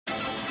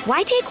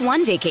Why take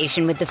one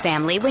vacation with the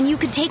family when you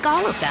could take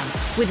all of them?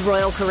 With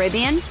Royal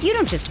Caribbean, you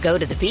don't just go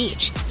to the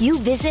beach. You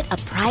visit a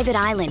private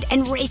island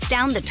and race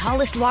down the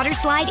tallest water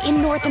slide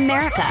in North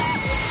America.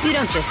 You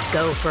don't just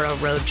go for a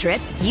road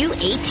trip. You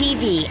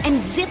ATV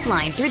and zip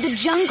line through the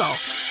jungle.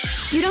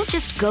 You don't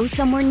just go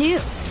somewhere new.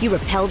 You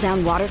rappel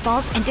down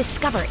waterfalls and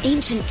discover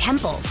ancient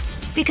temples.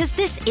 Because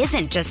this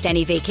isn't just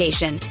any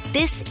vacation.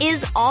 This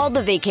is all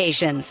the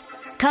vacations.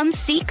 Come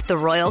seek the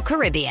Royal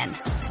Caribbean.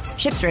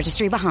 Ships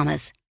Registry,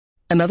 Bahamas.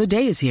 Another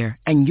day is here,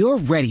 and you're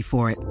ready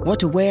for it. What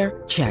to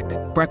wear? Check.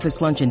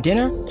 Breakfast, lunch, and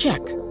dinner? Check.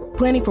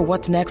 Planning for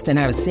what's next and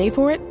how to save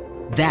for it?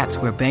 That's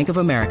where Bank of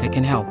America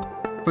can help.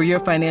 For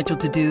your financial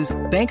to-dos,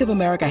 Bank of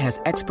America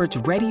has experts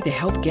ready to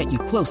help get you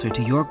closer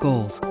to your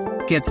goals.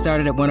 Get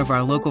started at one of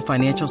our local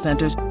financial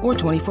centers or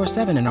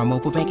 24/7 in our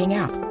mobile banking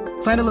app.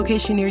 Find a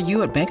location near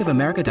you at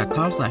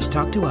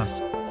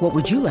bankofamerica.com/talktous. What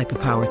would you like the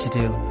power to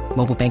do?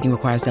 Mobile banking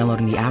requires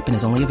downloading the app and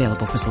is only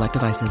available for select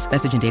devices.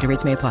 Message and data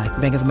rates may apply.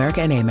 Bank of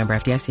America N.A., member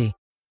FDIC.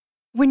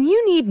 When you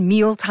need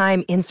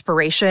mealtime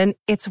inspiration,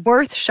 it's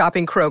worth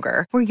shopping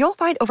Kroger, where you'll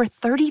find over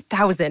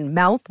 30,000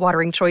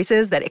 mouth-watering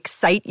choices that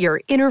excite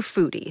your inner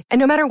foodie. And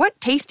no matter what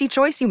tasty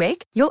choice you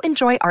make, you'll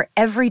enjoy our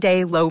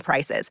everyday low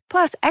prices,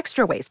 plus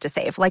extra ways to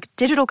save, like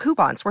digital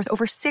coupons worth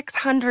over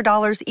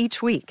 $600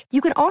 each week. You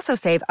can also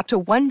save up to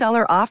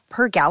 $1 off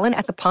per gallon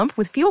at the pump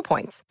with fuel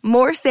points.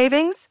 More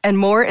savings and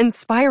more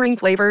inspiring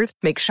flavors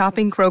make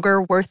shopping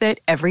Kroger worth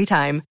it every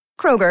time.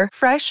 Kroger,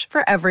 fresh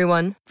for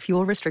everyone.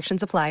 Fuel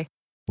restrictions apply.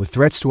 With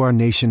threats to our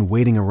nation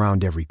waiting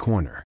around every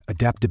corner,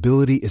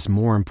 adaptability is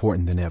more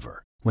important than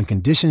ever. When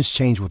conditions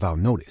change without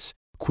notice,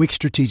 quick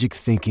strategic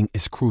thinking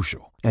is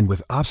crucial. And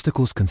with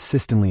obstacles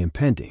consistently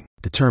impending,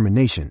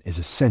 determination is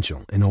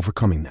essential in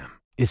overcoming them.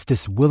 It's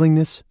this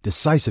willingness,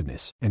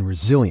 decisiveness, and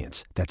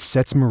resilience that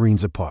sets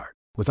Marines apart.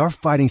 With our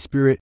fighting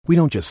spirit, we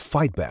don't just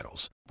fight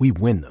battles, we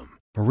win them.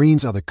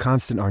 Marines are the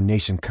constant our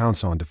nation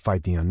counts on to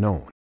fight the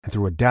unknown. And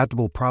through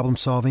adaptable problem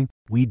solving,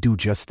 we do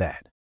just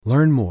that.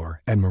 Learn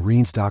more at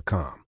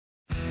marines.com.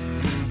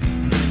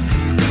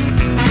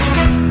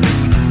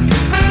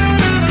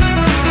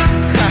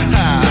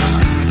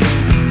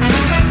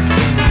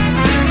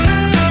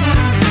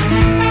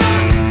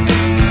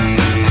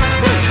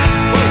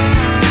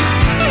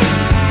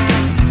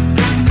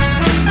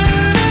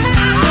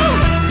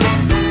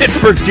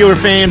 Pittsburgh Steelers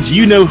fans,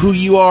 you know who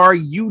you are,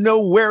 you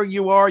know where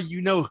you are,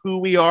 you know who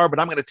we are, but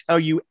I'm going to tell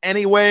you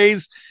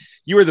anyways.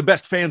 You are the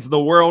best fans in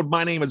the world.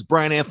 My name is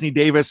Brian Anthony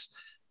Davis.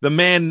 The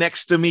man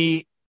next to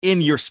me in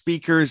your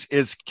speakers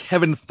is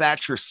Kevin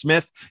Thatcher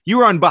Smith.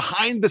 You are on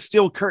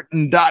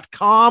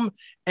BehindTheSteelCurtain.com,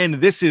 and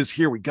this is,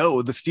 here we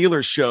go, the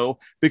Steelers show,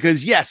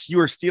 because yes,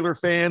 you are Steeler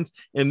fans,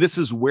 and this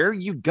is where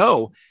you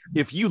go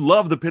if you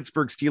love the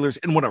Pittsburgh Steelers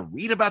and want to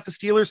read about the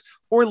Steelers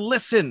or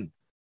listen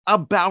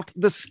about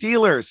the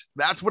Steelers.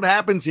 That's what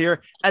happens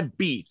here at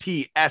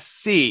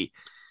BTSC.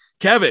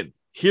 Kevin,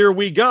 here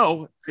we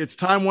go. It's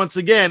time once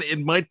again. It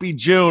might be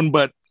June,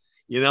 but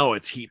you know,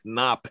 it's heating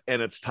up,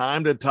 and it's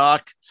time to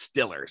talk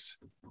Steelers.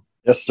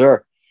 Yes,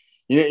 sir.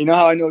 You know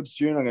how I know it's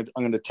June? I'm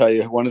going to tell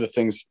you one of the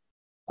things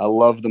I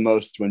love the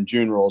most when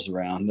June rolls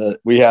around.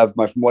 We have,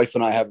 my wife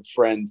and I have a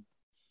friend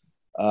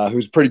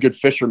who's a pretty good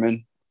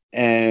fisherman,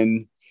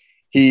 and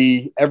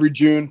he, every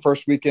June,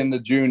 first weekend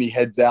of June, he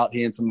heads out,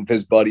 he and some of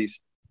his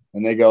buddies,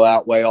 and they go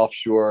out way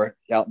offshore,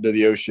 out into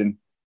the ocean,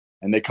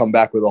 and they come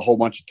back with a whole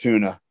bunch of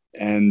tuna,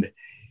 and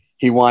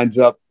he winds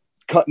up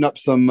cutting up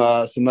some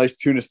nice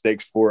tuna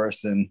steaks for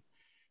us, and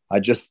I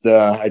just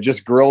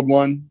grilled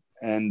one,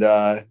 and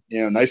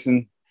nice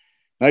and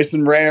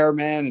rare,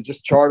 man, and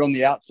just charred on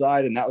the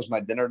outside, and that was my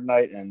dinner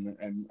tonight.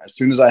 And as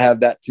soon as I have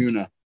that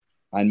tuna,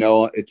 I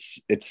know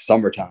it's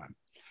summertime.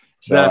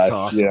 So that's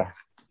awesome.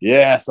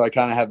 Yeah. So I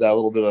kind of have that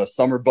little bit of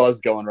summer buzz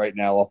going right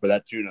now off of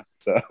that tuna.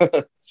 So.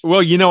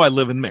 Well, you know, I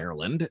live in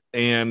Maryland,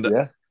 and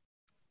yeah.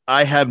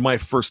 I had my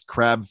first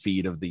crab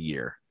feed of the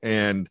year,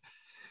 and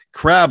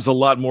crab's a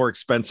lot more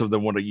expensive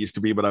than what it used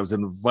to be, but I was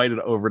invited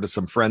over to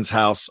some friend's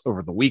house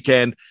over the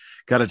weekend,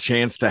 got a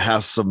chance to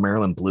have some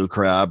Maryland blue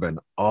crab, and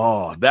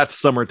oh, that's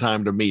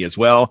summertime to me as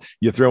well.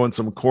 You throw in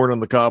some corn on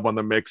the cob on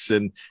the mix,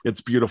 and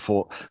it's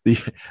beautiful. The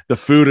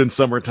food in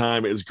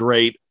summertime is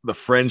great. The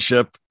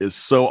friendship is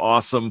so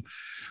awesome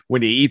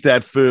when you eat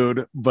that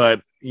food,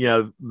 but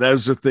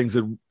those are things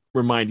that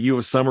remind you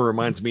of summer,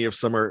 reminds me of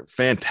summer.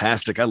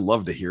 Fantastic. I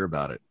love to hear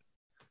about it.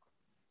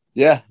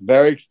 Yeah,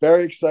 very,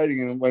 very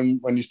exciting. And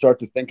when you start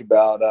to think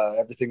about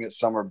everything that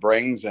summer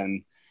brings,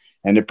 and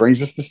it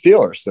brings us the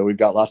Steelers. So we've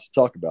got lots to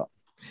talk about.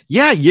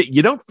 Yeah,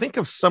 you don't think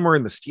of summer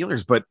in the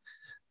Steelers, but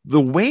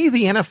the way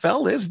the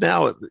NFL is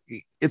now,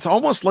 it's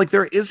almost like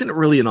there isn't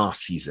really an off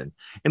season.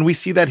 And we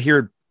see that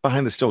here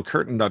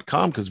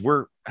BehindTheSteelCurtain.com, because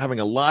we're having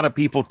a lot of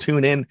people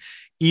tune in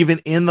even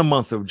in the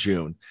month of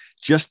June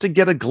just to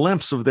get a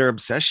glimpse of their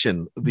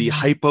obsession, the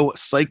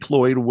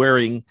hypocycloid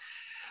wearing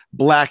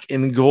black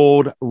and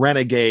gold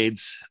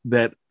renegades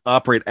that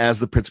operate as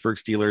the Pittsburgh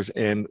Steelers.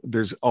 And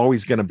there's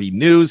always going to be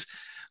news.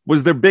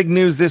 Was there big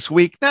news this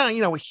week?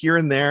 No, here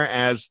and there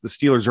as the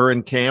Steelers are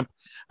in camp.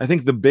 I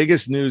think the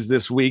biggest news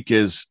this week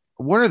is,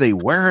 what are they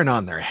wearing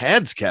on their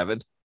heads,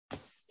 Kevin?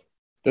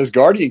 Those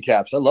Guardian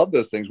caps. I love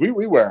those things. We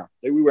wear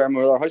them. We wear them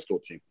with our high school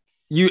team.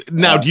 You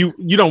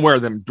don't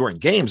wear them during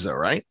games though,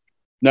 right?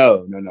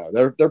 No.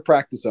 They're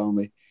practice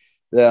only.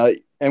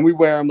 And we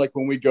wear them like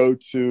when we go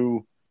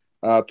to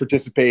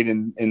participate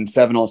in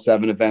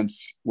 7-on-7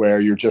 events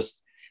where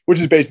which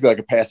is basically like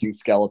a passing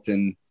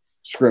skeleton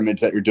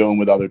scrimmage that you're doing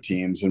with other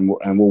teams, and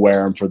we'll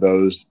wear them for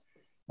those.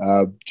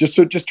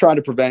 Just trying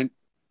to prevent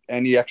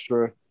any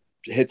extra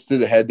hits to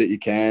the head that you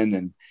can,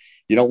 and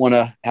you don't want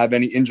to have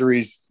any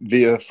injuries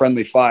via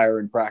friendly fire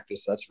in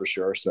practice. That's for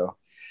sure. So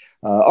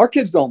our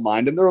kids don't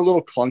mind them. They're a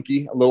little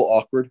clunky, a little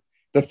awkward.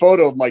 The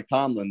photo of Mike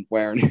Tomlin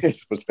wearing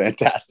it was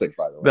fantastic,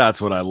 by the way. That's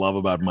what I love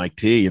about Mike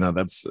T.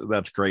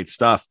 That's great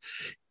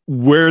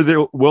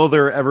will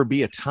there ever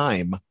be a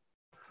time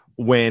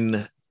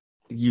when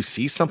you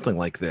see something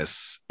like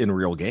this in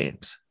real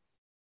games?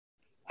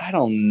 I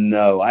don't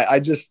know.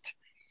 I just,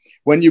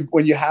 when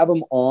you have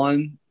them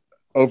on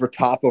over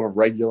top of a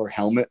regular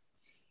helmet,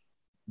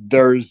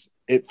 first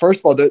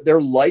of all,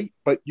 they're light,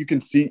 but you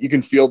can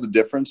feel the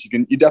difference.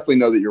 You definitely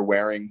know that you're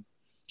wearing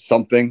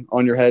something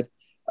on your head.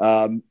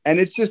 And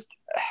it's just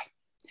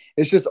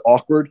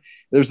awkward.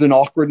 There's an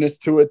awkwardness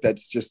to it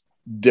that's just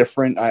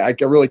different. I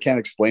really can't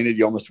explain it.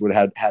 You almost would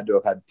have had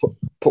to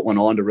put one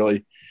on to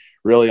really,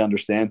 really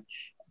understand.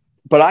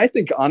 But I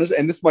think, honestly,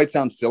 and this might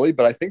sound silly,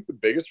 but I think the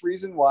biggest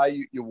reason why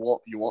you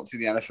won't see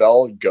the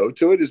NFL go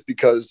to it is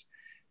because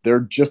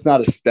they're just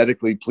not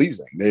aesthetically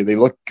pleasing. They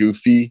look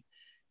goofy,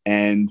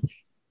 and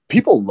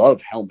people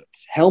love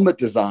helmets. Helmet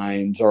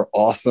designs are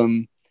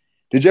awesome.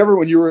 Did you ever,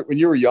 when you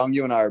were young,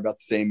 you and I are about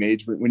the same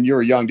age, but when you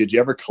were young, did you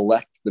ever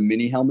collect the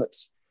mini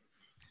helmets?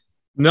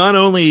 Not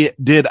only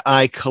did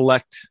I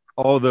collect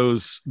all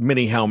those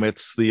mini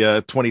helmets,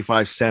 the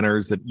 25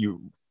 centers that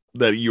you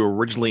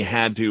originally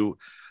had to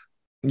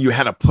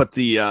put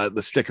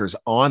the stickers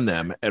on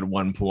them at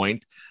one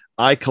point.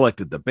 I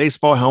collected the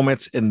baseball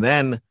helmets, and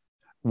then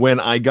when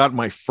I got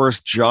my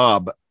first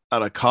job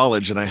out of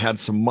college and I had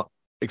some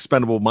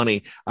expendable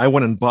money, I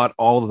went and bought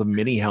all of the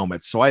mini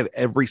helmets. So I have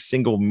every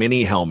single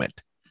mini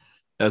helmet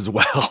as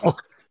well.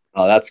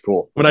 Oh, that's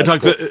cool. When I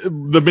talk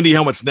the mini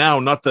helmets now,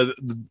 not the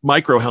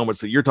micro helmets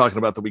that you're talking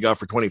about that we got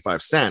for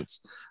 25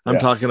 cents. I'm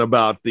talking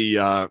about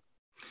the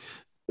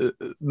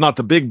not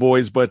the big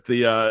boys, but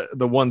the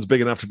ones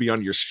big enough to be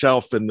on your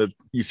shelf and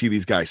you see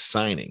these guys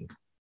signing.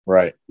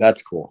 Right.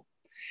 That's cool.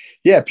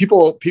 Yeah.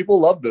 People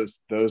love those.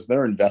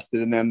 They're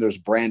invested in them. There's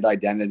brand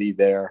identity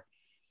there.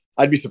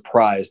 I'd be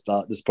surprised.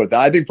 I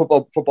think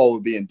football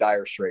would be in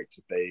dire straits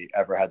if they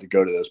ever had to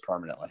go to those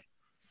permanently.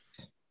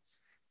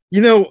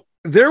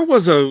 There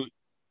was a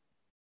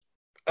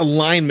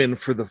lineman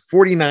for the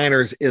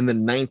 49ers in the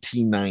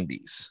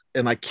 1990s,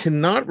 and I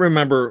cannot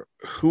remember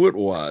who it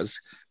was,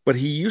 but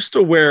he was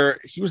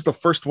the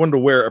first one to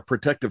wear a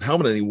protective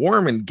helmet, and he wore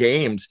them in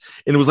games,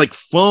 and it was like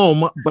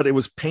foam, but it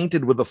was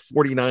painted with the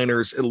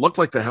 49ers. It looked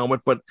like the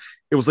helmet, but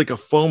it was like a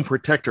foam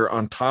protector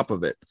on top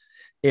of it.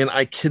 And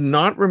I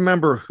cannot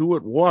remember who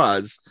it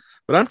was,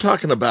 but I'm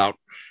talking about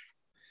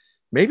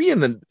maybe in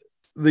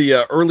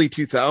the early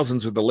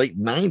 2000s or the late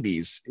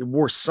 90s, it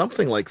wore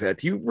something like that.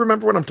 Do you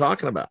remember what I'm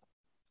talking about?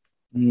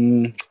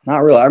 Not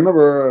really. I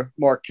remember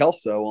Mark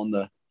Kelso on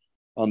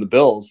the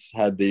Bills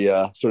had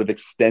the sort of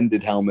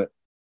extended helmet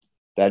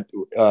that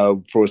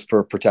was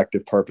for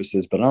protective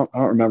purposes, but I don't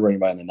remember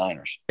anybody in the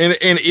Niners. And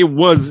it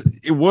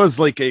was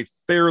like a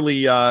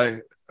fairly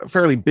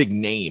big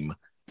name.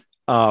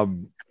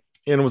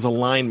 And it was a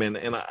lineman,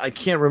 and I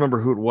can't remember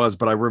who it was,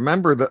 but I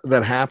remember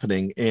that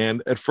happening.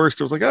 And at first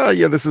it was like, oh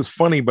yeah, this is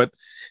funny, but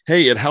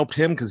hey, it helped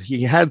him because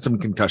he had some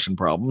concussion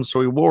problems,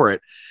 so he wore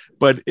it.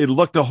 But it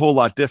looked a whole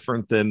lot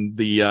different than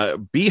the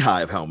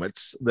Beehive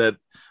helmets that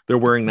they're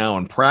wearing now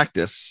in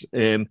practice.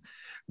 And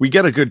we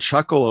get a good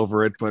chuckle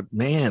over it, but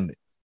man,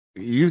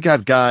 you've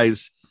got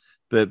guys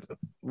that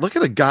look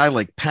at a guy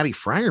like Patty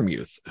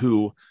Freiermuth,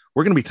 who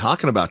we're going to be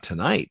talking about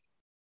tonight.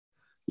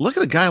 Look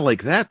at a guy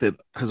like that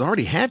has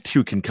already had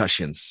 2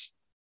 concussions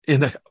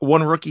in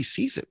one rookie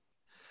season.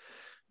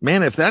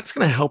 Man, if that's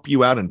going to help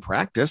you out in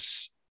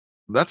practice,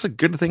 that's a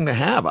good thing to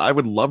have. I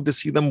would love to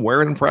see them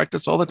wear it in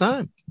practice all the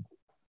time.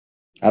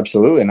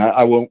 Absolutely. And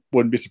I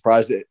wouldn't be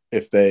surprised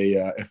if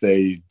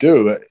they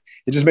do.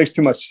 It just makes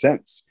too much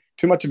sense.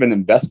 Too much of an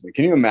investment.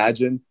 Can you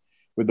imagine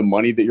with the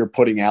money that you're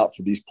putting out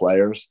for these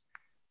players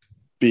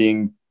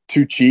being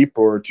too cheap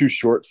or too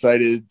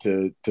short-sighted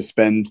to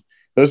spend?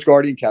 Those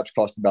Guardian caps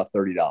cost about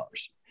 $30.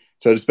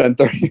 So to spend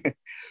 $30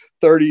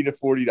 to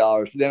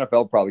 $40, the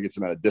NFL probably gets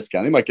them at a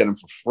discount. They might get them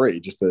for free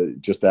just to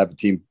have a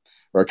team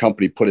or a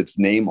company put its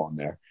name on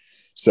there.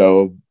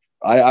 So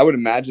I would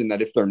imagine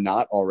that if they're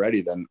not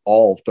already, then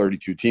all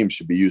 32 teams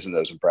should be using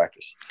those in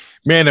practice.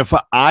 Man, if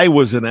I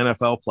was an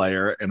NFL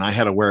player and I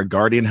had to wear a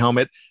Guardian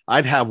helmet,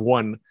 I'd have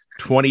one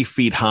 20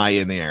 feet high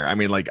in the air. I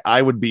mean, like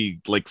I would be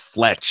like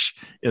Fletch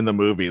in the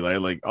movie.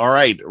 Like, all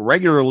right,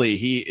 regularly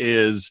he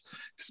is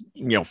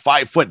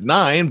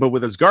 5'9", but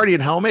with his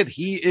Guardian helmet,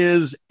 he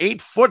is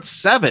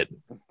 8'7".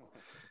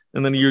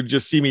 and then you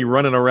just see me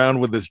running around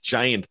with this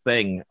giant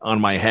thing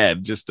on my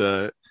head just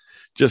to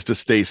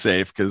stay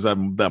safe because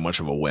I'm that much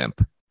of a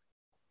wimp.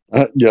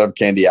 You have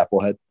candy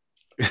apple head.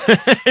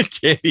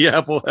 Candy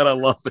apple head, I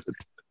love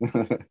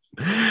it.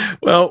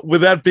 Well,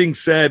 with that being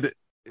said,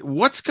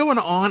 what's going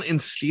on in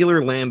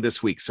Steeler land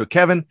this week? So,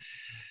 Kevin,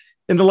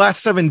 in the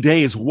last 7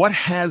 days, what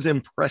has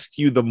impressed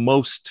you the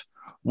most?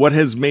 What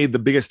has made the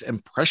biggest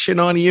impression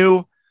on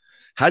you?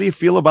 How do you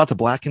feel about the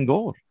black and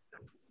gold?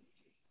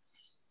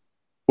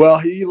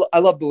 Well, I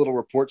love the little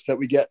reports that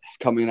we get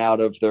coming out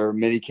of their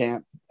mini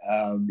camp.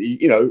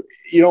 You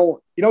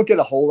don't get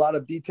a whole lot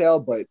of detail,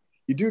 but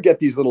you do get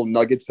these little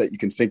nuggets that you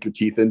can sink your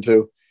teeth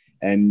into,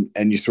 and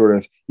you sort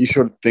of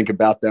think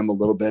about them a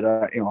little bit,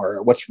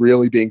 or what's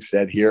really being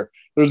said here.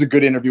 There was a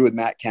good interview with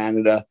Matt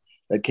Canada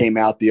that came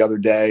out the other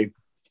day,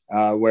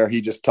 where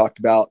he just talked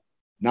about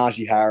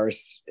Najee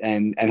Harris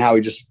and how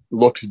he just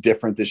looks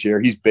different this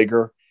year. He's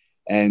bigger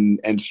and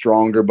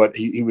stronger, but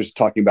he was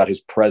talking about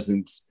his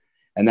presence,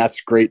 and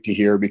that's great to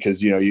hear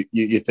because you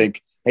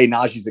think, hey,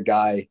 Najee's a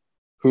guy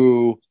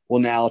who will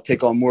now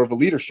take on more of a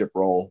leadership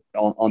role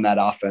on that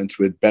offense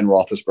with Ben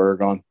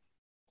Roethlisberger on.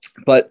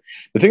 But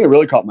the thing that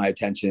really caught my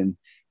attention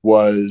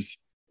was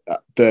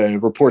the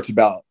reports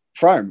about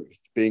Freiermuth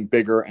being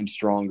bigger and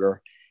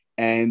stronger,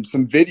 and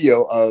some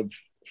video of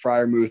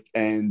Freiermuth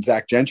and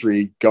Zach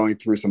Gentry going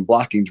through some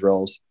blocking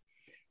drills.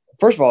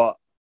 First of all,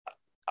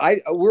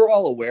 we're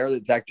all aware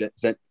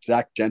that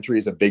Zach Gentry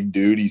is a big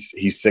dude. He's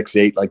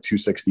 6'8", like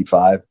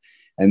 265,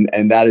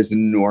 and that is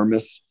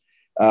enormous.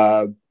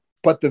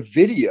 But the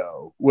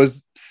video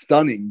was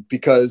stunning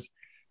because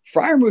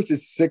Freiermuth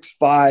is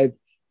 6'5",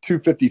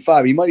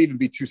 255. He might even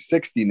be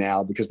 260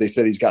 now because they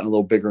said he's gotten a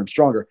little bigger and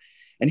stronger.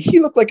 And he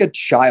looked like a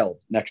child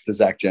next to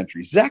Zach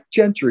Gentry. Zach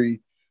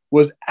Gentry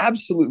was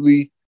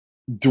absolutely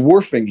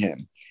dwarfing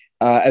him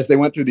as they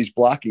went through these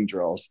blocking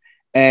drills.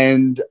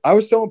 And I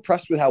was so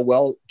impressed with how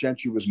well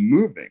Gentry was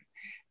moving.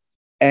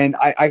 And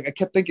I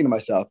kept thinking to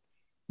myself,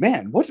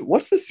 man,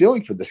 what's the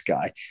ceiling for this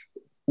guy?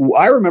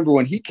 I remember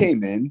when he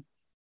came in,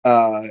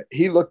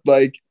 he looked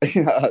like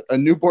a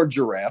newborn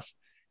giraffe.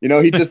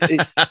 His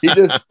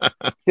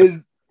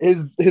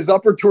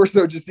upper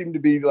torso just seemed to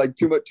be like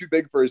too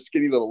big for his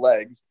skinny little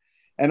legs.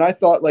 And I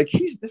thought, like,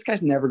 this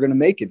guy's never going to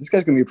make it. This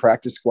guy's going to be a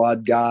practice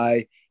squad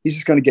guy. He's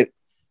just going to get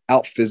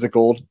out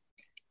physicaled.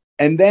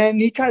 And then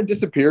he kind of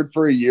disappeared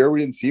for a year. We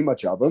didn't see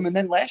much of him. And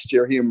then last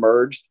year he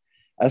emerged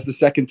as the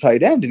second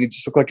tight end, and he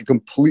just looked like a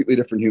completely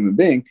different human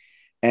being.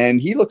 And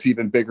he looks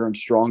even bigger and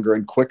stronger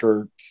and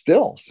quicker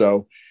still.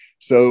 So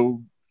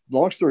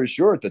long story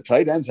short, the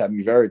tight ends have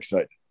me very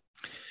excited.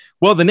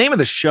 Well, the name of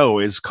the show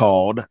is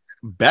called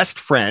Best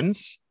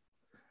Friends,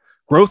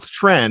 Growth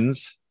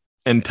Trends,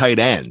 and Tight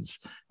Ends.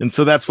 And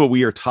so that's what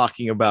we are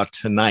talking about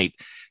tonight.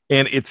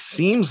 And it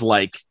seems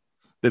like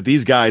that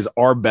these guys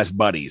are best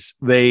buddies.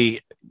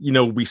 We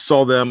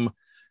saw them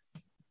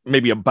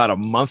maybe about a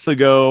month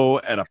ago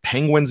at a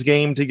Penguins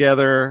game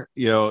together.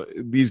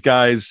 These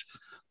guys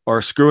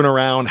are screwing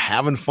around,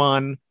 having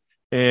fun.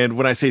 And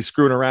when I say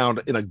screwing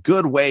around in a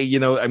good way,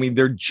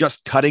 they're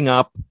just cutting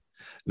up.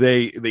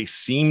 They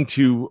seem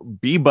to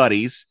be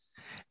buddies.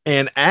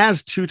 And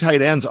as two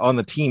tight ends on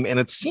the team, and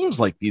it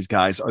seems like these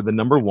guys are the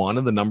number one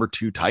and the number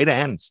two tight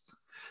ends.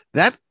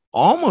 That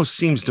almost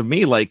seems to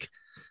me like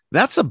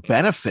that's a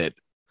benefit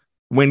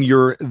when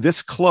you're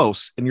this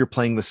close and you're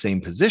playing the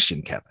same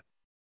position, Kevin.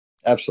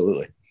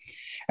 Absolutely.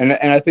 And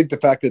I think the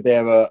fact that they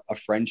have a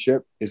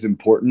friendship is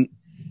important.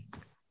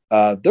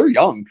 They're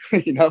young,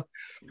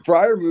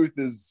 Freiermuth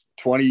is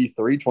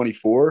 23,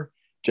 24.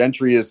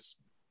 Gentry is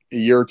a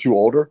year or two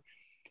older.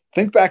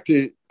 Think back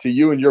to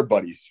you and your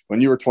buddies when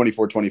you were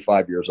 24,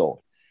 25 years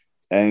old,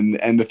 and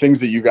the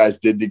things that you guys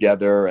did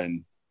together,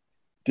 and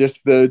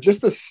just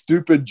the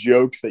stupid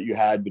jokes that you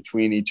had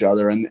between each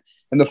other, and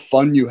the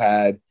fun you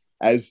had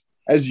as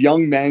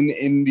young men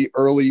in the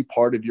early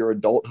part of your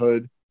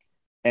adulthood.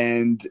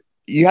 And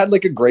you had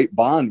like a great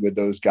bond with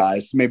those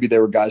guys. Maybe they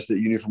were guys that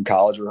you knew from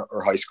college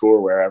or high school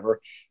or wherever,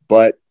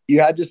 but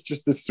you had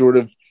just this sort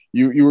of,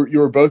 you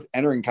were both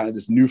entering kind of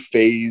this new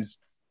phase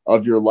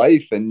of your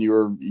life, and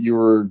you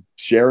were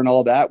sharing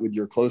all that with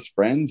your close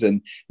friends.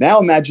 And now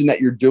imagine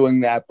that you're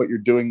doing that, but you're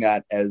doing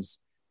that as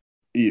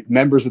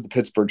members of the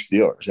Pittsburgh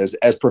Steelers,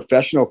 as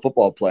professional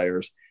football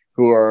players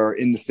who are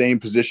in the same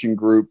position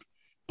group,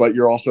 but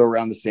you're also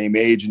around the same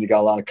age and you got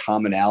a lot of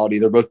commonality.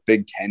 They're both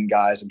Big Ten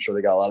guys. I'm sure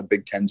they got a lot of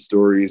Big Ten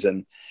stories,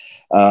 and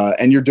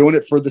you're doing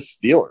it for the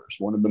Steelers,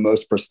 one of the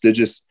most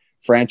prestigious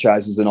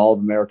franchises in all of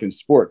American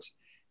sports.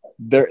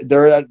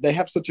 They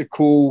have such a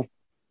cool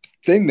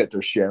thing that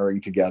they're sharing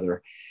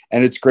together,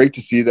 and it's great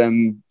to see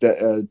them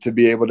to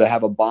be able to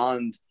have a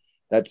bond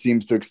that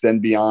seems to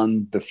extend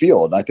beyond the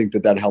field. I think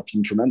that helps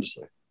them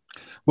tremendously.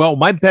 Well,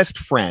 my best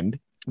friend,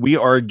 we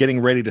are getting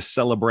ready to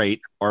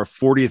celebrate our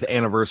 40th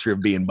anniversary of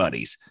being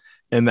buddies,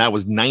 and that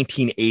was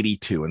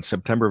 1982, in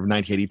September of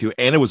 1982,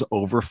 and it was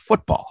over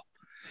football.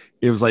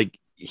 It was like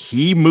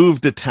he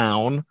moved to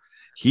town,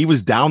 he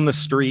was down the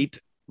street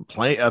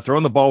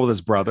throwing the ball with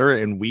his brother,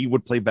 and we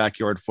would play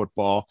backyard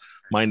football.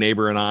 My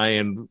neighbor and I,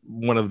 and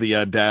one of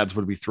the dads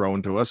would be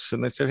throwing to us,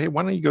 and they said, "Hey,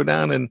 why don't you go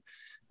down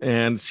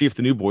and see if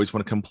the new boys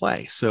want to come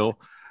play?" So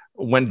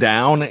went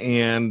down,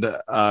 and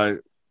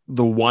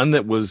the one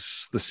that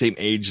was the same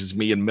age as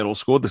me in middle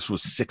school, this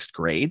was 6th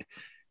grade,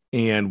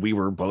 and we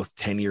were both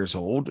 10 years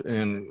old.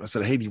 And I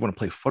said, "Hey, do you want to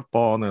play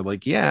football?" And they're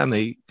like, "Yeah." And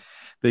they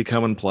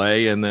come and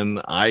play. And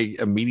then I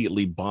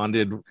immediately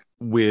bonded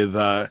with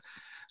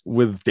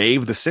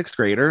Dave, the 6th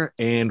grader,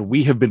 and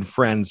we have been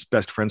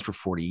best friends for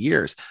 40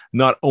 years.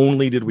 Not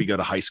only did we go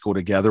to high school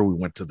together, we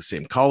went to the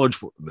same college,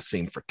 the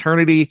same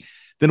fraternity,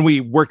 then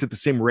we worked at the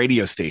same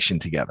radio station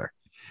together.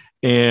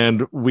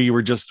 And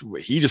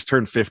he just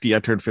turned 50. I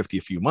turned 50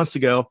 a few months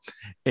ago.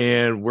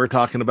 And we're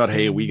talking about,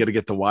 hey, we got to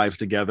get the wives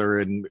together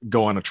and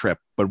go on a trip.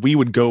 But we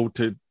would go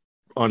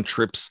on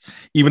trips,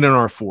 even in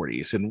our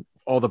 40s, and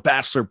all the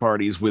bachelor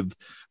parties with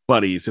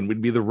buddies, and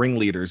we'd be the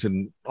ringleaders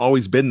and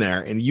always been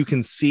there. And you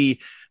can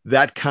see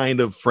that kind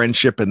of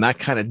friendship and that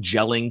kind of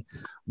gelling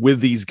with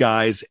these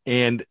guys.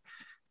 And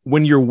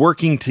when you're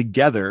working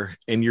together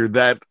and you're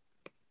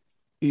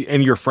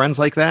friends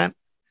like that,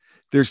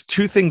 there's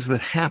 2 things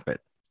that happen.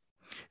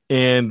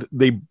 And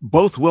they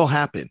both will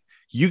happen.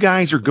 You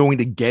guys are going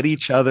to get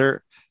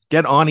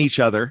on each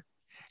other,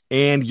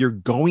 and you're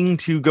going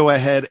to go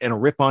ahead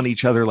and rip on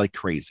each other like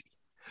crazy.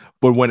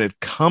 But when it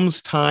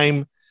comes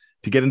time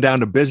to getting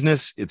down to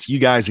business, it's you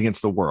guys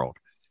against the world.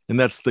 And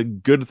that's the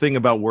good thing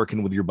about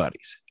working with your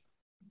buddies.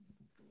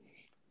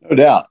 No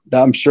doubt.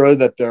 I'm sure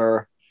that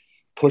they're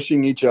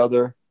pushing each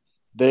other.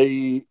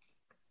 They're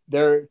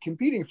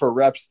competing for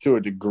reps to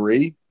a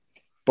degree,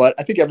 but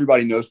I think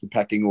everybody knows the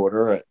pecking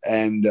order.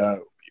 And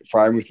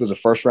Freiermuth was a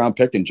 1st-round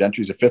pick, and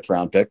Gentry's a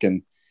 5th-round pick,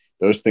 and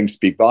those things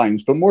speak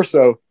volumes. But more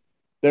so,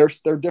 they're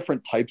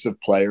different types of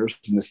players,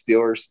 and the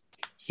Steelers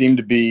seem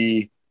to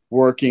be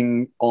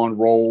working on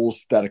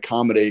roles that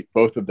accommodate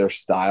both of their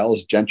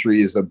styles.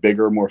 Gentry is a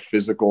bigger, more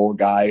physical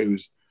guy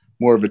who's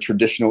more of a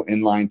traditional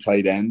inline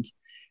tight end,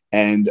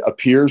 and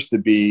appears to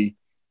be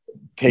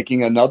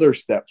taking another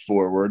step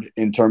forward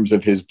in terms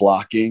of his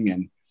blocking.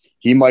 And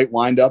he might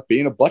wind up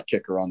being a butt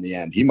kicker on the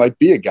end. He might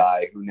be a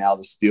guy who now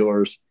the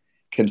Steelers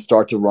can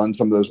start to run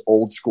some of those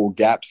old school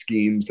gap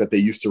schemes that they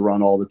used to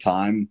run all the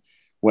time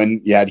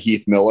when you had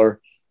Heath Miller,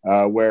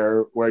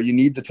 where you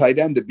need the tight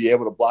end to be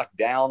able to block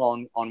down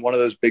on one of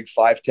those big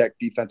 5-tech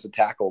defensive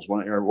tackles,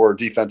 or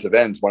defensive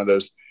ends, one of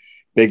those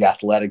big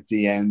athletic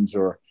D ends,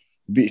 or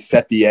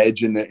set the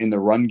edge in the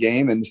run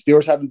game. And the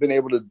Steelers haven't been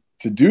able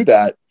to do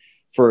that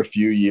for a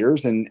few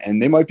years,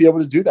 and they might be able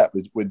to do that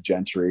with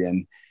Gentry.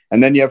 And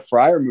then you have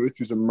Freiermuth,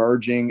 who's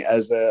emerging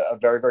as a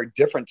very, very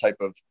different type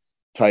of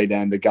tight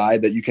end, a guy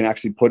that you can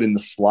actually put in the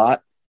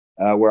slot,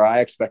 where I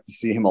expect to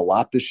see him a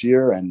lot this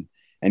year, and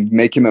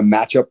make him a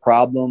matchup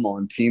problem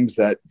on teams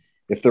that,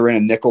 if they're in a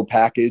nickel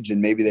package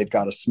and maybe they've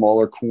got a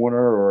smaller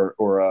corner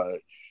or a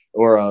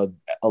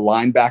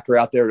linebacker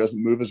out there who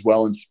doesn't move as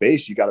well in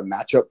space, you got a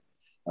matchup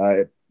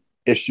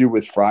issue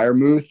with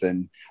Freiermuth.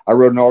 And I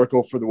wrote an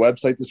article for the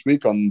website this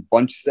week on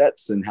bunch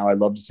sets and how I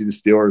love to see the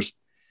Steelers,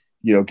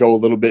 go a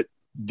little bit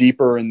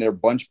deeper in their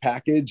bunch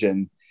package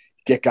and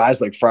get guys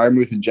like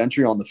Freiermuth and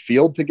Gentry on the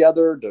field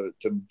together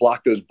to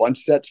block those bunch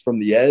sets from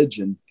the edge.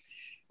 And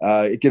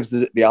it gives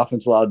the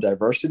offense a lot of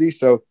diversity.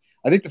 So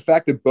I think the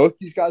fact that both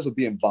these guys will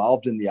be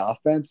involved in the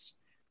offense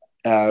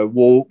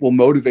will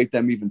motivate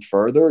them even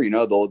further.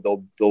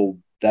 They'll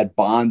that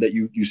bond that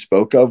you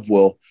spoke of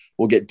will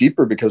get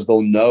deeper because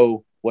they'll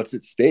know what's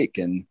at stake.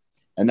 And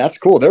that's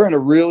cool. They're in a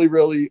really,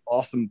 really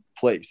awesome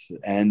place.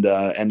 And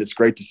it's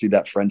great to see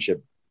that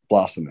friendship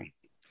blossoming.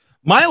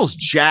 Miles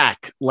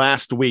Jack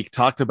last week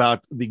talked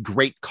about the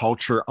great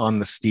culture on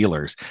the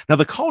Steelers. Now,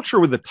 the culture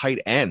with the tight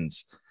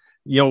ends,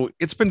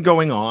 it's been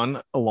going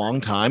on a long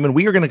time, and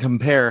we are going to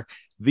compare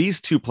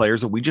these 2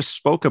 players that we just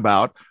spoke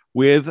about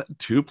with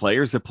 2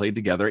 players that played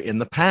together in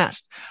the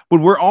past.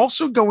 But we're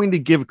also going to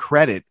give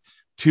credit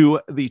to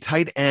the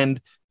tight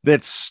end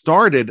that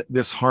started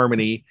this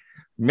harmony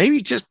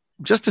maybe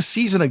just a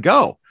season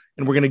ago.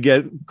 And we're going to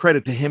get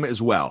credit to him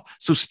as well.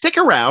 So stick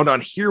around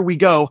on Here We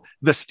Go,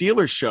 the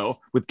Steelers Show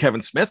with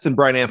Kevin Smith and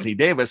Brian Anthony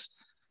Davis,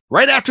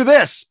 right after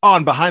this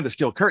on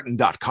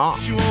BehindTheSteelCurtain.com.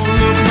 You won't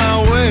look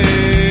my way.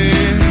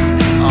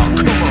 Oh,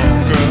 come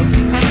on, girl.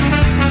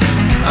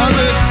 I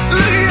said,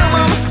 look here,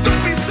 mama,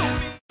 don't be so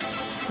mean.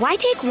 Why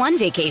take one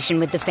vacation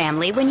with the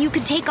family when you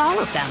could take all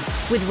of them?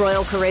 With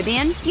Royal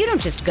Caribbean, you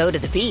don't just go to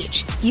the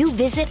beach. You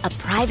visit a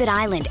private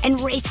island and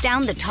race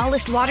down the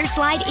tallest water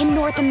slide in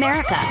North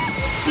America.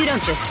 You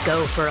don't just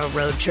go for a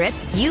road trip.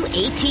 You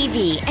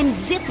ATV and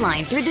zip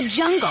line through the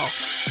jungle.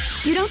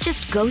 You don't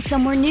just go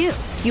somewhere new.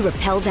 You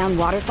rappel down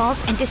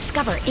waterfalls and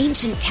discover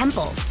ancient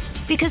temples.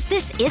 Because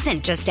this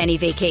isn't just any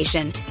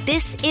vacation.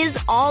 This is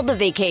all the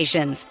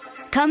vacations.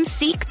 Come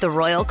seek the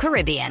Royal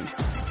Caribbean.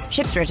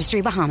 Ships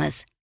Registry,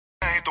 Bahamas.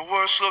 I ain't the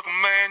worst looking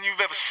man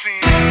you've ever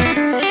seen. There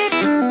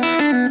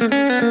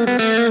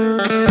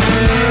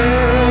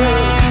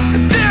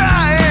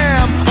I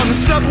am on the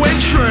subway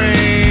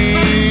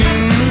train,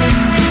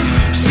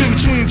 sitting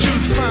between 2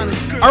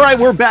 finest girls. All right,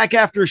 we're back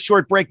after a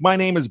short break. My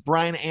name is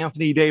Brian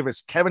Anthony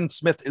Davis. Kevin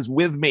Smith is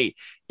with me.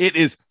 It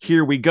is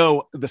Here We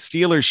Go, the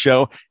Steelers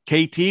show.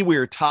 KT, we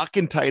are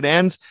talking tight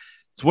ends.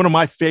 It's one of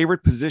my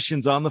favorite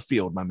positions on the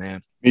field, my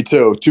man. Me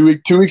too. 2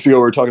 weeks ago,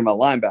 we were talking about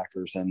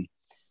linebackers,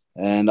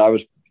 and I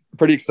was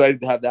pretty excited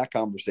to have that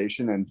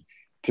conversation. And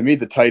to me,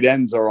 the tight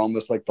ends are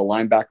almost like the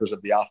linebackers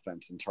of the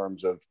offense in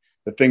terms of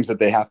the things that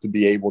they have to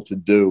be able to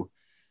do.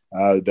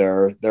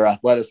 Their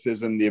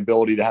athleticism, the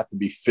ability to have to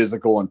be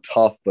physical and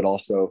tough, but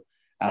also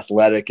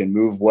athletic and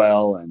move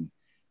well and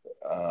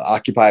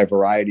occupy a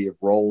variety of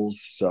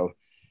roles. So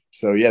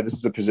yeah, this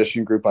is a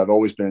position group I've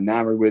always been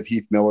enamored with.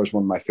 Heath Miller is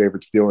one of my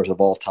favorite Steelers of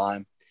all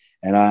time.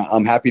 And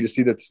I'm happy to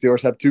see that the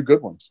Steelers have two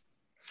good ones.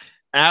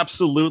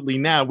 Absolutely.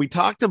 Now, we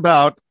talked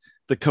about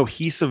the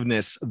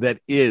cohesiveness that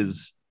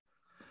is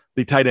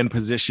the tight end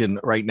position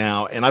right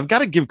now. And I've got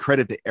to give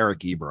credit to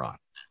Eric Ebron.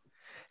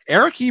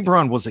 Eric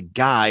Ebron was a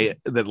guy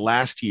that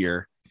last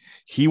year,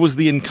 he was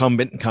the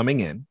incumbent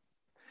coming in,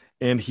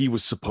 and he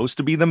was supposed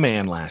to be the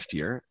man last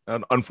year.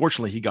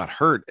 Unfortunately, he got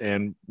hurt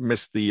and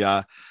missed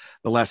the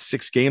last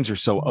 6 games or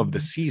so of the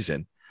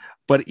season.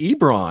 But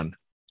Ebron,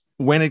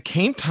 when it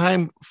came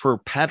time for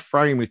Pat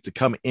Freiermuth to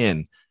come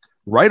in,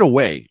 right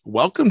away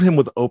welcomed him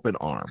with open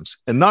arms.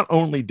 And not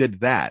only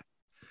did that,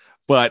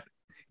 but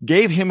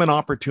gave him an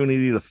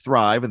opportunity to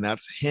thrive. And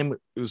that's him,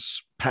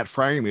 is Pat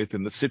Freiermuth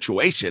in the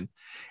situation.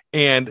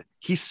 And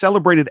he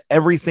celebrated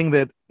everything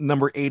that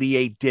number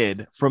 88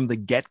 did from the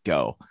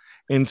get-go.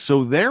 And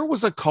so there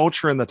was a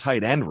culture in the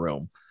tight end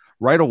room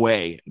right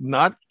away,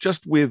 not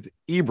just with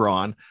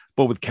Ebron,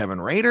 but with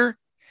Kevin Rader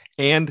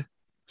and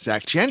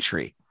Zach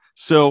Gentry.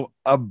 So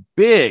a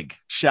big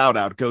shout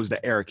out goes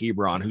to Eric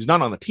Ebron, who's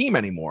not on the team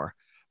anymore,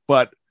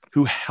 but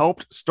who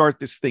helped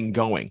start this thing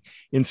going.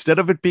 Instead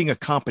of it being a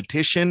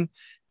competition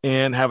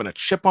and having a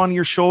chip on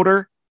your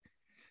shoulder,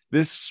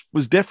 this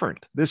was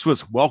different. This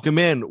was welcome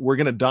in. We're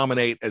going to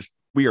dominate as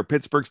we are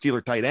Pittsburgh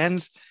Steelers tight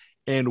ends,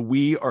 and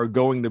we are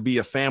going to be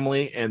a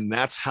family. And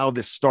that's how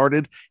this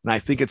started. And I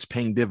think it's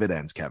paying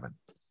dividends, Kevin.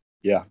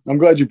 Yeah, I'm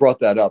glad you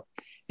brought that up.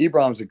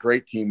 Ebron's a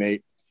great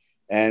teammate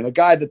and a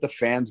guy that the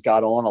fans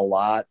got on a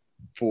lot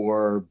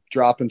for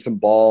dropping some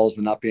balls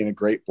and not being a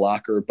great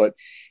blocker, but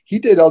he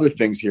did other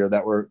things here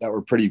that were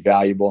pretty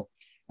valuable.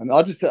 And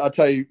I'll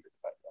tell you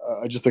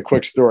just a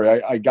quick story.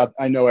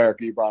 I know Eric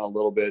Ebron a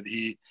little bit.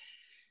 He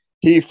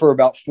for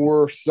about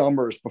 4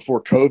 summers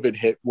before COVID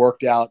hit,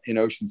 worked out in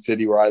Ocean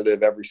City where I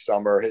live every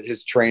summer.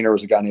 His trainer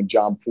was a guy named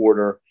John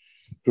Porter,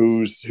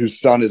 whose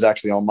son is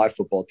actually on my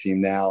football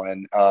team now.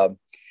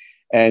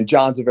 And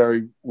John's a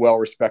very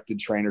well-respected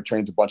trainer,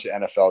 trains a bunch of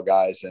NFL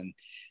guys. And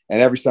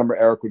every summer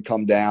Eric would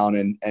come down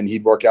and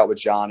he'd work out with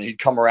John, and he'd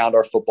come around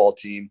our football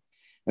team.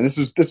 And this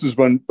was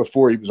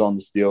before he was on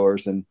the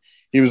Steelers, and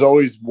he was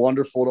always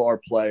wonderful to our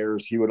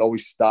players. He would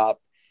always stop.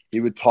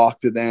 He would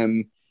talk to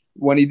them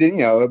when he did,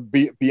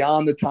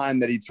 beyond the time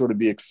that he'd sort of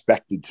be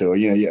expected to.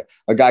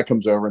 A guy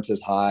comes over and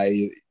says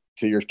hi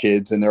to your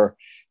kids, and they're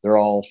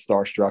all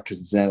starstruck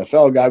because it's an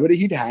NFL guy, but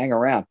he'd hang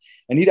around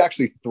and he'd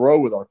actually throw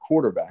with our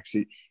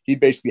quarterbacks.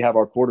 He'd basically have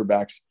our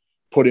quarterbacks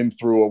put him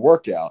through a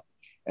workout.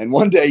 And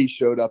one day he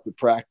showed up at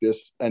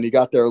practice and he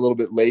got there a little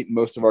bit late, and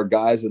most of our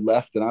guys had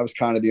left, and I was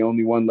kind of the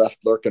only one left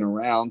lurking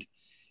around.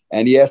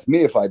 And he asked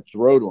me if I'd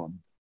throw to him.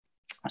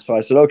 So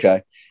I said,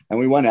 okay. And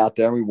we went out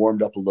there and we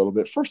warmed up a little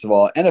bit. First of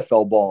all,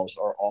 NFL balls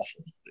are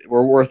awful.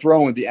 We're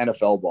throwing with the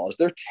NFL balls.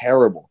 They're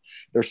terrible.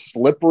 They're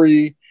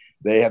slippery.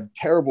 They have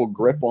terrible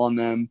grip on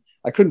them.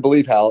 I couldn't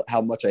believe how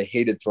much I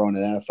hated throwing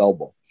an NFL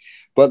ball.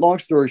 But long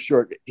story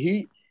short,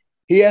 he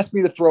asked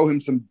me to throw him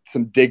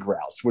some dig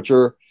routes, which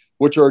are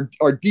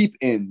deep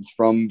ends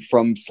from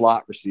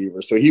slot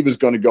receivers. So he was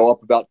going to go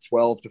up about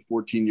 12 to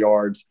 14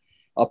 yards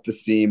up the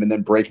seam and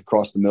then break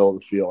across the middle of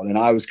the field. And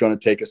I was going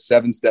to take a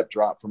 7-step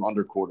drop from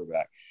under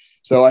quarterback.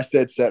 So I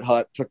said, set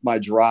hut, took my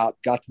drop,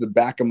 got to the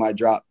back of my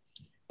drop.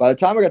 By the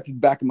time I got to the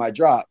back of my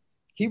drop,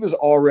 he was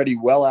already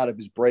well out of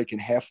his break and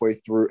halfway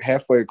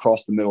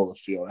across the middle of the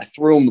field. I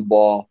threw him the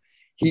ball.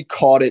 He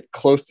caught it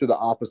close to the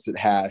opposite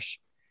hash,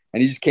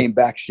 and he just came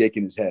back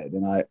shaking his head.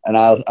 And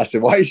I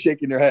said, why are you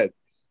shaking your head?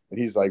 And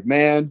he's like,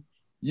 man,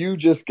 you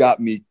just got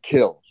me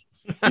killed.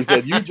 He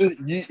said,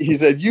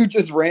 you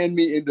just ran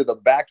me into the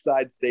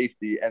backside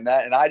safety. And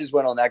I just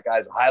went on that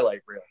guy's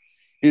highlight reel.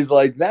 He's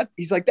like, that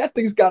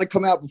thing's got to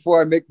come out before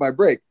I make my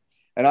break.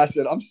 And I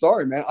said, I'm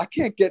sorry, man, I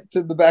can't get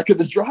to the back of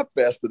the drop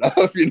fast enough.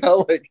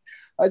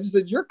 I just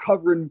said, you're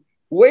covering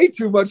way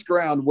too much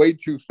ground, way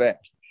too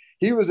fast.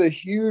 He was a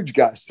huge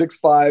guy,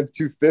 6'5",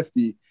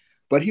 250,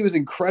 but he was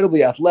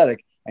incredibly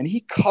athletic, and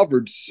he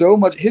covered so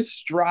much. His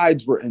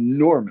strides were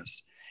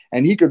enormous,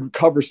 and he could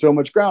cover so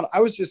much ground.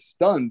 I was just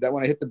stunned that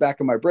when I hit the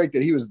back of my break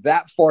that he was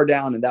that far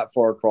down and that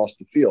far across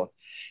the field.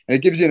 And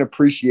it gives you an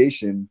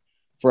appreciation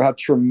for how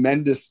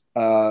tremendous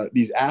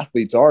these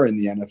athletes are in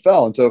the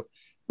NFL. And so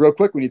real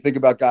quick, when you think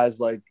about guys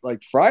like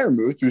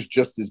Freiermuth, who's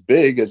just as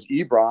big as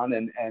Ebron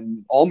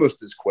and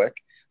almost as quick,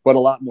 but a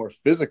lot more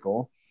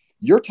physical,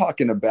 you're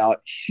talking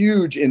about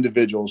huge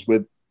individuals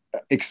with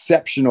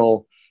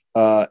exceptional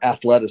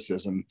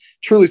athleticism.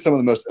 Truly some of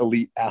the most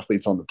elite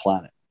athletes on the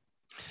planet.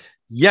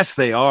 Yes,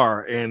 they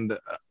are. And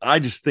I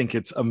just think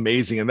it's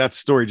amazing. And that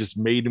story just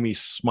made me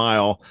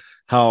smile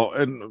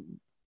and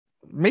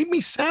made me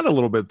sad a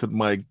little bit that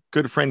my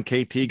good friend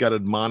KT got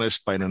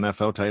admonished by an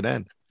NFL tight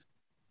end.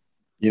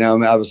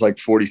 I was like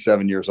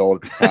 47 years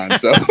old at the time.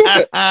 So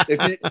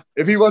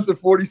if he wants a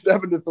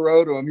 47 to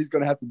throw to him, he's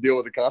going to have to deal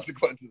with the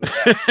consequences of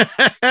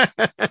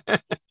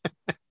that.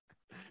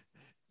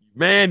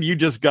 Man, you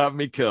just got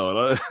me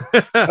killed.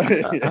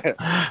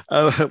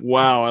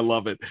 Wow, I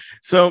love it.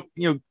 So,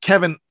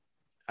 Kevin,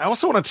 I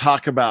also want to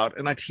talk about,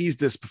 and I teased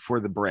this before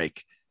the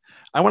break,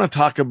 I want to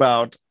talk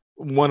about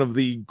one of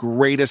the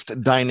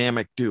greatest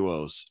dynamic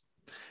duos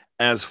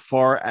as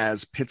far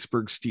as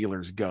Pittsburgh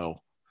Steelers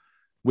go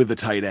with the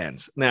tight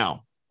ends.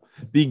 Now,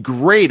 the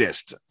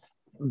greatest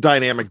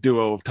dynamic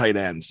duo of tight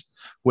ends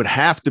would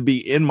have to be,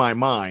 in my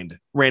mind,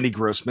 Randy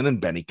Grossman and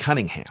Benny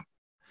Cunningham.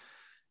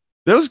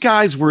 Those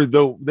guys were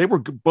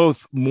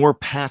both more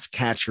pass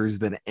catchers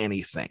than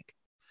anything.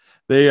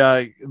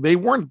 They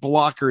weren't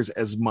blockers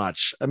as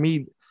much. I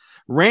mean,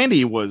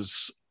 Randy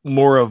was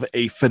more of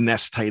a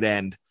finesse tight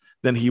end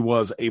than he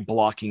was a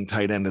blocking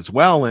tight end as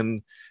well.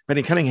 And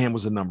Benny Cunningham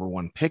was the number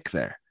one pick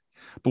there.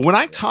 But when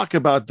I talk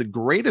about the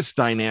greatest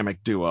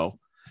dynamic duo,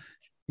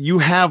 you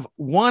have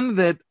one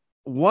that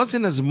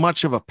wasn't as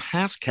much of a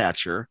pass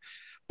catcher,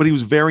 but he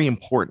was very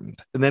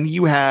important. And then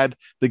you had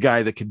the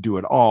guy that could do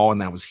it all,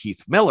 and that was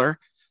Heath Miller.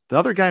 The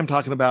other guy I'm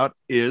talking about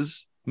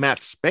is Matt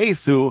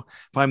Spaeth, who,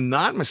 if I'm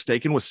not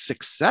mistaken, was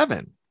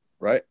 6'7".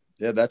 Right.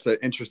 Yeah, that's an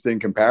interesting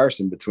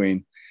comparison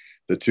between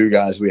the two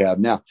guys we have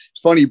now.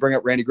 It's funny you bring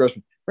up Randy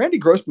Grossman. Randy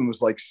Grossman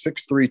was like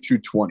 6'3",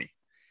 220.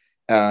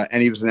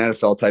 And he was an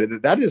NFL tight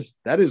end.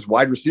 That is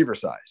wide receiver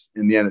size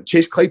in the end.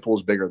 Chase Claypool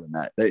is bigger than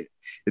that.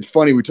 It's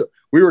funny.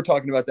 We were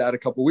talking about that a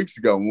couple of weeks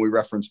ago when we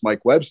referenced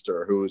Mike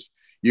Webster, who was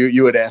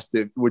you had asked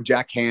would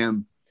Jack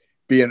Ham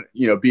be an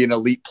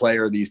elite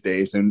player these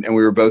days, and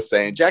we were both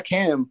saying Jack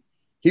Ham,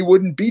 he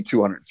wouldn't be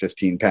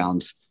 215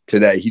 pounds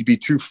today. He'd be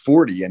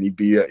 240, and he'd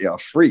be a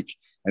freak.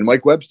 And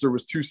Mike Webster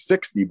was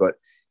 260, but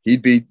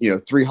he'd be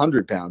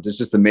 300 pounds. It's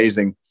just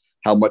amazing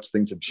how much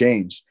things have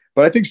changed.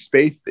 But I think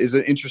Spaeth is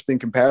an interesting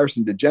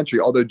comparison to Gentry,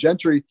 although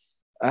Gentry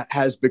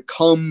has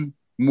become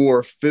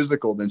more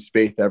physical than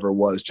Spaeth ever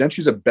was.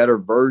 Gentry's a better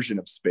version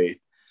of Spaeth.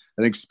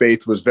 I think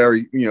Spaeth was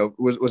very,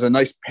 was a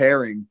nice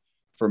pairing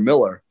for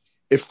Miller.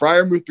 If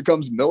Freiermuth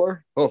becomes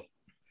Miller, we'll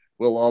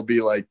all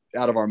be like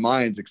out of our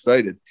minds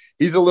excited.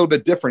 He's a little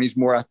bit different. He's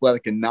more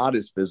athletic and not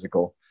as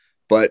physical.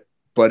 But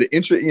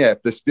interesting,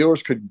 if the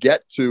Steelers could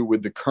get to,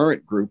 with the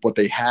current group, what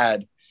they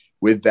had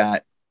with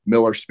that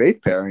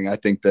Miller-Spaeth pairing, I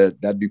think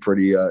that'd be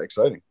pretty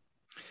exciting.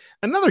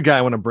 Another guy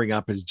I want to bring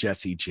up is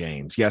Jesse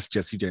James. Yes,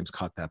 Jesse James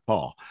caught that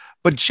ball.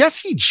 But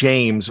Jesse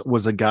James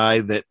was a guy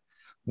that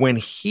when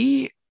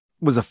he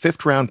was a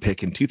 5th round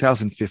pick in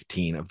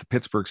 2015 of the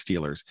Pittsburgh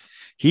Steelers,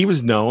 he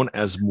was known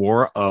as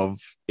more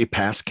of a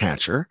pass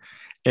catcher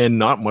and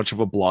not much of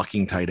a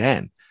blocking tight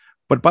end.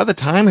 But by the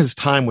time his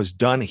time was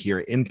done here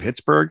in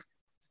Pittsburgh,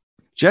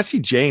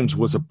 Jesse James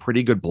was a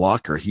pretty good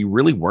blocker. He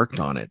really worked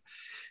on it.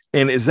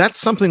 And is that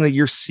something that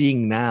you're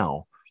seeing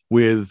now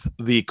with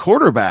the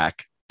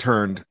quarterback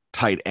turned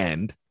tight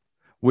end,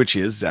 which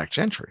is Zach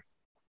Gentry?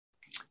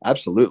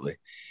 Absolutely.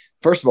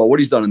 First of all, what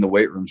he's done in the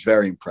weight room is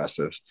very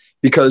impressive,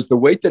 because the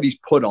weight that he's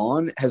put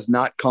on has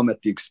not come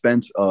at the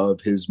expense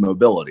of his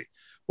mobility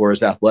or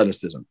his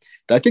athleticism.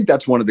 I think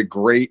that's one of the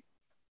great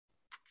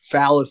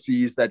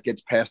fallacies that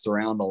gets passed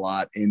around a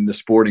lot in the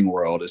sporting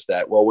world, is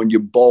that, well, when you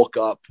bulk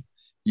up,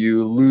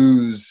 you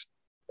lose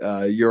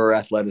your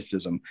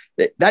athleticism.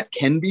 That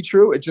can be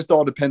true. It just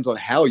all depends on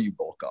how you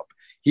bulk up.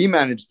 He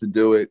managed to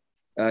do it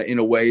in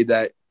a way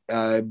that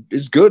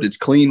is good. It's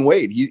clean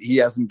weight. He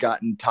hasn't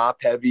gotten top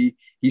heavy.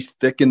 He's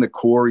thick in the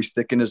core. He's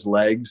thick in his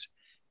legs.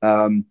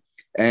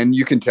 And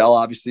you can tell,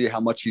 obviously, how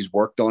much he's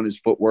worked on his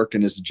footwork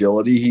and his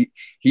agility.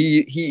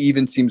 He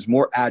even seems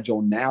more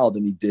agile now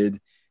than he did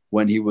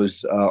when he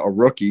was a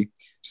rookie.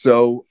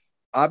 So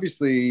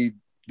obviously,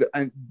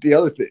 the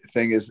other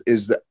thing is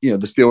that, the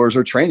Steelers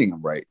are training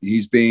him right.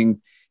 He's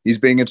being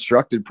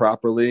instructed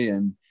properly.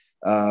 And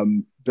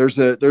there's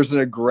an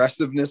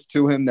aggressiveness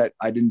to him that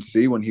I didn't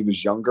see when he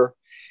was younger.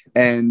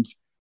 And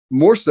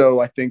more so,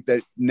 I think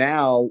that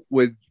now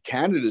with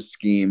Canada's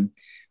scheme,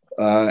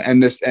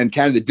 and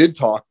Canada did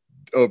talk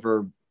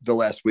over the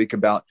last week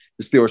about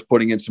the Steelers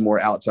putting in some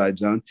more outside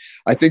zone.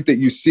 I think that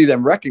you see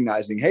them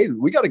recognizing, hey,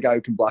 we got a guy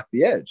who can block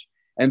the edge.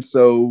 And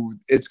so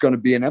it's going to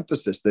be an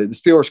emphasis. The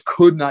Steelers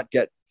could not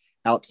get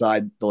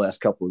outside the last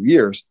couple of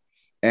years.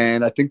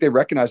 And I think they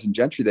recognize in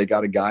Gentry, they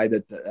got a guy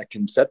that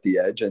can set the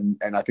edge. And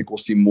I think we'll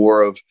see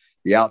more of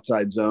the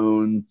outside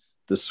zone,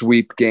 the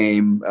sweep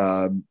game,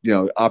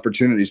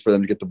 opportunities for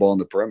them to get the ball in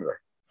the perimeter.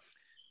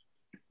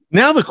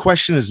 Now the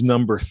question is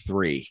number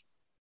 3.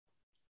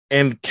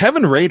 And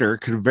Kevin Rader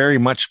could very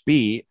much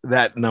be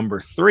that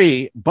number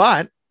 3,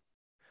 but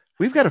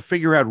we've got to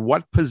figure out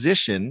what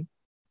position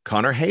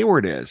Connor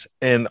Hayward is.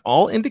 And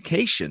all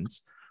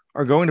indications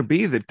are going to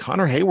be that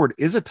Connor Hayward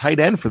is a tight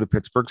end for the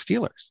Pittsburgh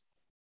Steelers.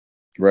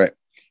 Right.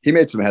 He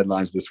made some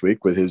headlines this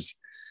week with his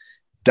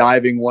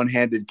diving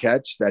one-handed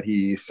catch that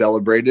he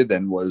celebrated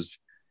and was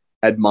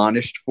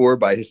admonished for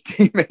by his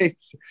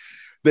teammates.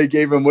 They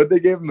gave him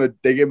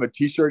a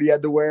t-shirt he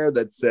had to wear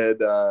that said,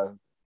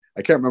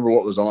 I can't remember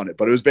what was on it,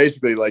 but it was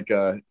basically like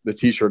the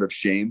t-shirt of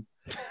shame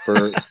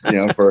for,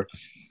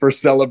 for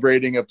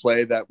celebrating a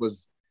play that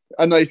was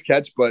a nice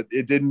catch, but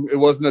it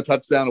wasn't a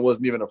touchdown. It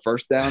wasn't even a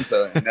first down.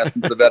 So in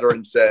essence, the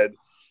veteran said,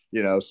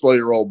 slow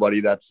your roll,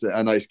 buddy. That's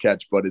a nice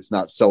catch, but it's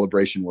not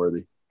celebration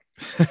worthy.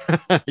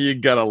 You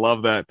gotta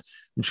love that.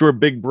 I'm sure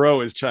Big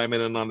Bro is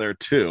chiming in on there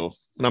too.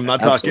 And I'm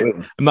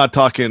not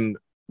talking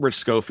Rich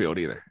Schofield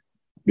either.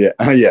 Yeah.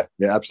 Yeah,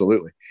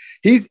 absolutely.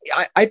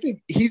 I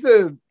think he's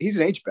an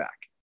H-back.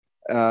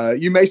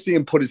 You may see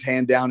him put his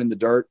hand down in the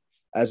dirt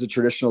as a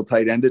traditional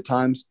tight end at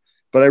times,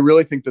 but I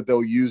really think that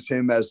they'll use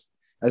him as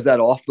that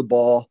off the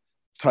ball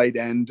tight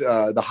end,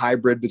 the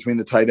hybrid between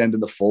the tight end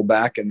and the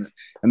fullback. And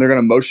they're going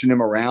to motion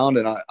him around.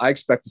 And I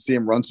expect to see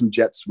him run some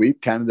jet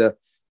sweep. Canada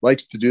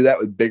likes to do that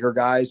with bigger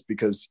guys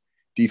because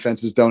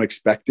defenses don't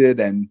expect it.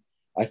 And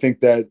I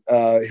think that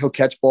he'll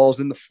catch balls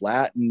in the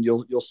flat, and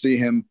you'll see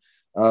him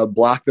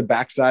block the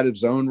backside of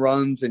zone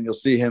runs, and you'll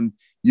see him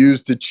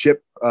use the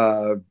chip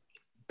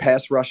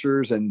pass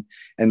rushers and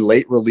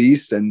late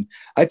release. And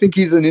I think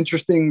he's an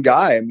interesting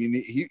guy. I mean,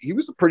 he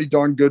was a pretty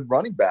darn good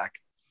running back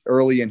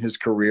early in his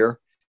career.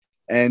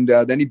 And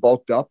then he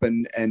bulked up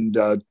and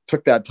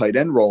took that tight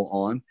end role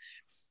on.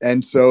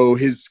 And so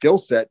his skill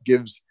set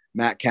gives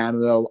Matt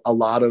Canada a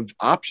lot of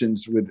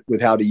options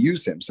with how to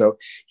use him. So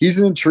he's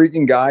an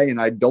intriguing guy.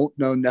 And I don't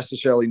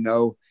necessarily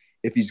know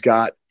if he's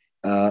got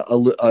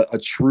a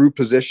true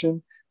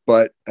position,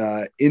 but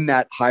in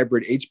that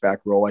hybrid H-back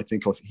role, I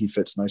think he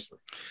fits nicely.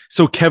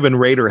 So Kevin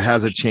Rader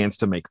has a chance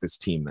to make this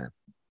team then?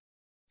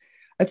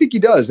 I think he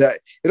does.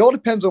 It all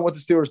depends on what the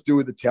Steelers do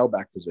with the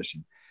tailback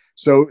position.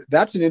 So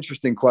that's an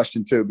interesting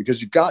question too,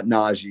 because you've got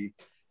Najee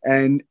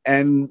and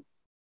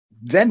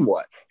then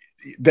what?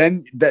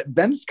 Then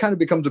it kind of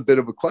becomes a bit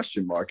of a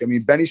question mark. I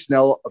mean, Benny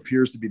Snell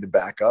appears to be the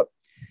backup,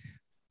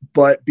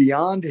 but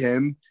beyond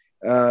him,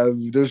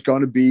 there's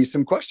going to be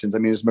some questions. I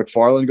mean, is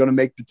McFarland going to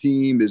make the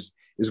team? Is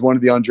one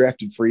of the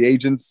undrafted free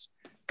agents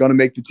going to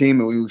make the team?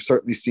 And we've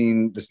certainly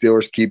seen the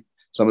Steelers keep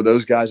some of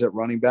those guys at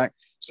running back.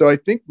 So I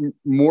think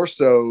more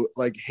so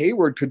like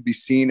Hayward could be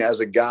seen as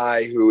a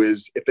guy who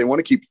is, if they want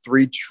to keep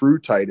three true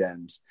tight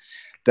ends,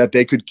 that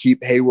they could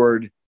keep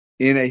Hayward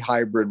in a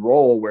hybrid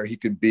role where he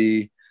could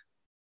be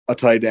a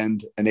tight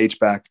end, an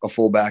H-back, a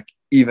fullback,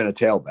 even a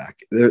tailback.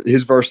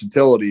 His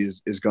versatility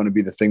is going to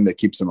be the thing that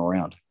keeps him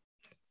around.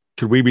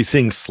 Could we be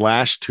seeing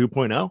Slash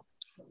 2.0?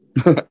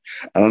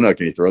 I don't know.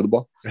 Can he throw the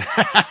ball?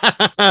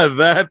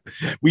 That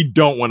we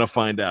don't want to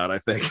find out, I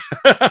think.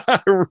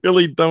 I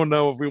really don't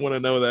know if we want to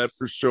know that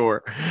for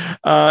sure.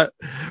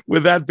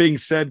 With that being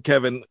said,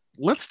 Kevin,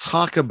 let's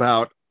talk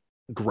about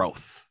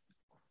growth.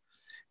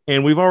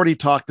 And we've already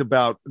talked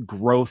about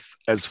growth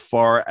as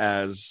far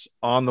as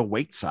on the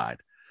weight side.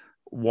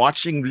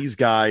 Watching these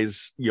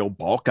guys,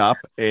 bulk up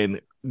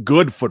in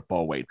good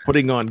football weight,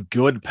 putting on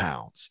good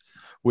pounds,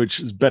 which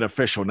is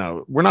beneficial.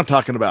 Now, we're not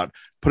talking about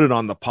putting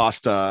on the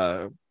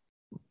pasta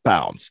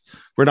pounds.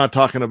 We're not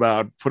talking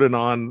about putting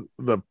on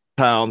the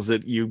pounds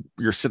that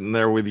you're sitting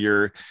there with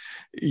your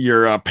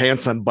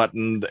pants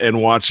unbuttoned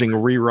and watching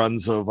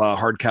reruns of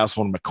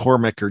Hardcastle and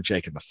McCormick or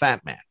Jake and the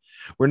Fat Man.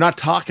 We're not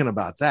talking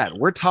about that.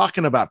 We're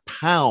talking about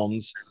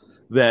pounds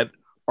that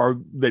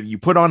you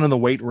put on in the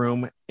weight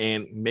room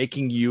and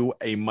making you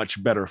a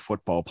much better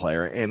football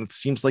player. And it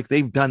seems like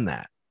they've done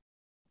that.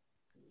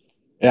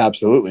 Yeah,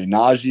 absolutely.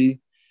 Najee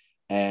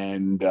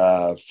and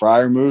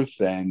Freiermuth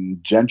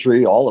and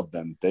Gentry, all of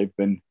them, they've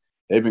been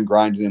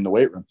grinding in the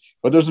weight room.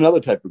 But there's another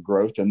type of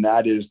growth, and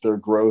that is their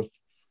growth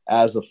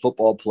as a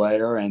football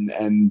player and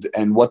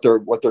what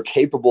they're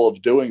capable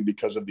of doing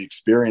because of the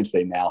experience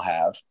they now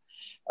have.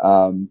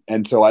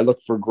 And so I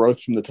look for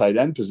growth from the tight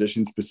end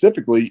position,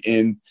 specifically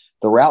in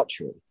the route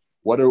tree.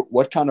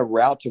 What kind of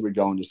routes are we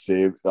going to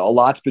see? A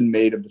lot's been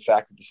made of the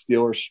fact that the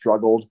Steelers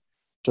struggled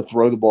to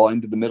throw the ball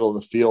into the middle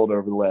of the field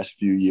over the last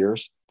few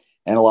years.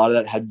 And a lot of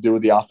that had to do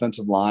with the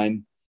offensive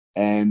line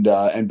and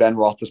Ben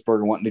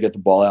Roethlisberger wanting to get the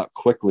ball out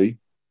quickly.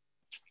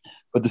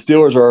 But the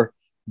Steelers are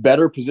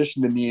better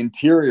positioned in the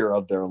interior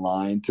of their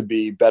line to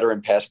be better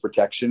in pass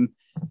protection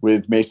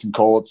with Mason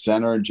Cole at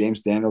center and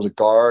James Daniels at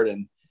guard.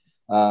 And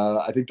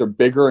I think they're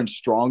bigger and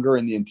stronger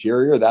in the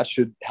interior. That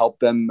should help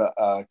them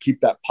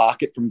keep that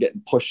pocket from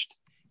getting pushed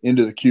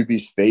into the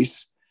QB's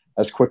face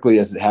as quickly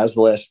as it has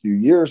the last few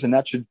years. And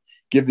that should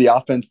give the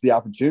offense the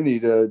opportunity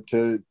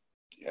to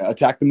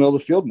attack the middle of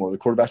the field more. The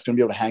quarterback's going to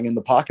be able to hang in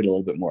the pocket a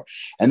little bit more.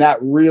 And that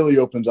really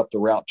opens up the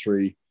route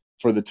tree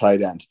for the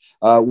tight ends.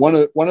 One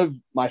of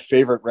my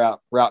favorite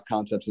route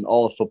concepts in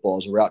all of football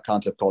is a route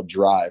concept called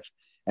drive.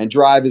 And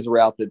drive is a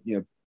route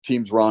that,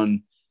 teams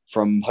run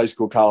from high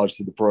school, college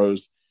to the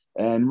pros.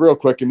 And real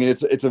quick, I mean,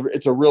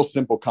 it's a real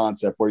simple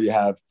concept where you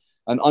have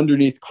an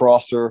underneath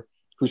crosser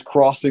who's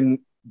crossing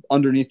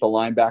underneath the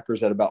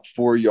linebackers at about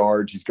 4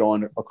 yards. He's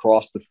going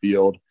across the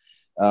field.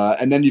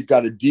 And then you've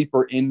got a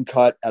deeper in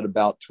cut at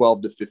about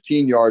 12 to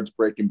 15 yards,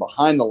 breaking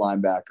behind the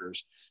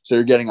linebackers. So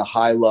you're getting a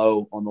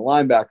high-low on the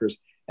linebackers.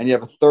 And you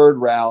have a third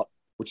route,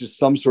 which is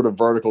some sort of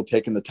vertical,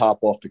 taking the top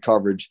off the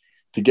coverage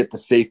to get the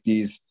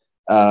safeties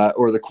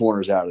or the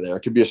corners out of there.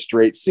 It could be a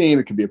straight seam.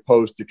 It could be a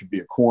post. It could be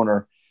a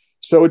corner.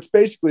 So it's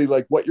basically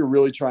like what you're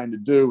really trying to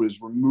do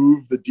is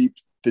remove the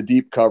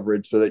deep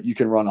coverage so that you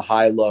can run a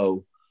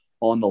high-low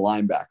on the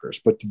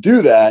linebackers. But to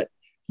do that,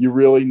 you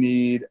really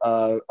need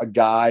a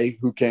guy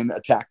who can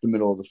attack the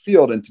middle of the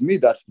field. And to me,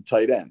 that's the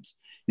tight ends.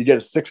 You get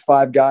a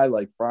 6'5" guy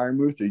like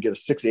Freiermuth, or you get a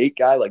 6'8"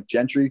 guy like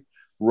Gentry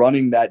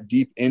running that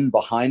deep in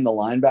behind the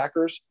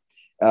linebackers.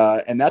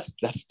 And that's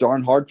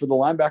darn hard for the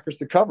linebackers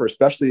to cover,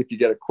 especially if you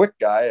get a quick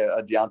guy,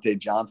 a Deontay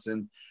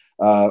Johnson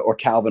or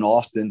Calvin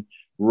Austin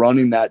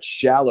running that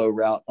shallow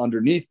route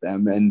underneath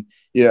them. And,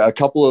 a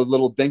couple of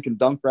little dink and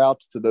dunk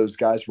routes to those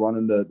guys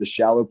running the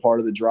shallow part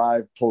of the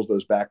drive pulls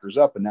those backers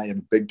up. And now you have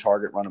a big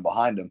target running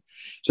behind them.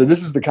 So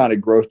this is the kind of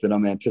growth that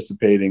I'm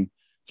anticipating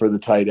for the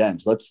tight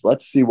ends.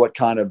 Let's see what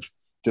kind of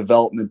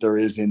development there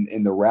is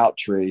in the route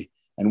tree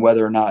and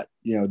whether or not,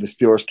 the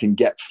Steelers can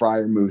get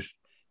Freiermuth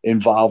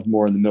involved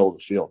more in the middle of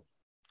the field.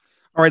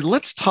 All right,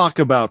 let's talk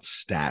about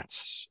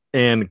stats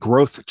and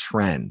growth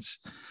trends.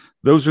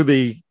 Those are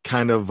the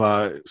kind of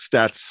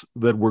stats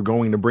that we're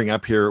going to bring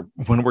up here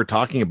when we're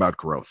talking about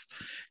growth.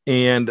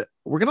 And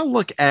we're going to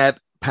look at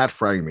Pat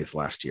Freiermuth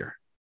last year.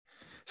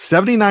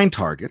 79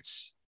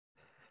 targets,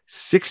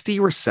 60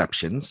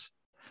 receptions,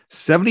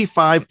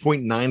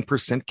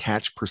 75.9%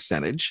 catch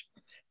percentage,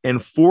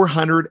 and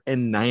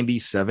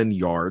 497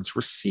 yards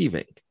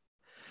receiving.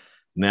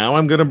 Now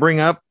we're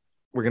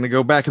going to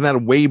go back in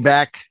that way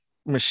back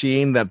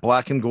machine, that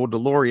black and gold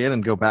DeLorean,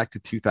 and go back to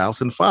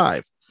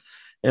 2005.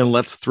 And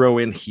let's throw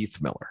in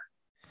Heath Miller.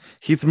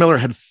 Heath Miller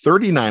had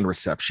 39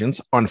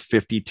 receptions on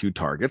 52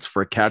 targets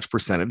for a catch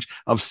percentage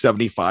of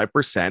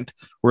 75%.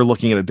 We're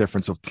looking at a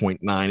difference of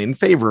 0.9 in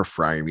favor of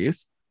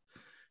Freiermuth.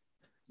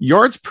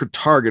 Yards per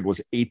target was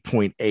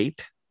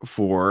 8.8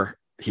 for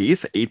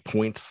Heath,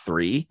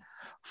 8.3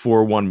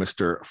 for one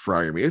Mr.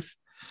 Freiermuth.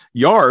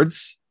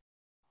 Yards,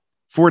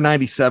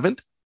 497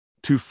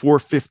 to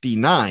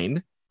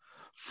 459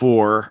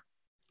 for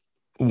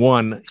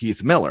one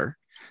Heath Miller.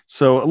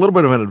 So a little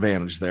bit of an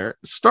advantage there.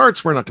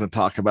 Starts we're not going to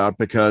talk about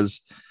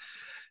because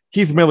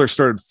Heath Miller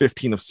started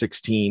 15 of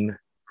 16.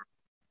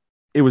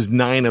 It was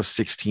 9 of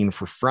 16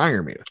 for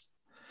Freiermuth.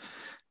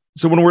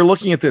 So when we're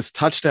looking at this,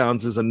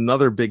 touchdowns is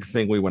another big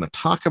thing we want to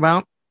talk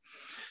about.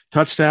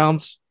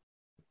 Touchdowns,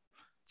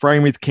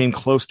 Freiermuth came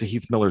close to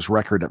Heath Miller's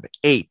record of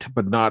 8,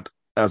 but not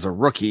as a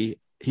rookie.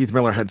 Heath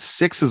Miller had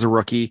 6 as a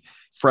rookie.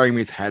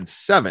 Freiermuth had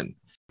 7.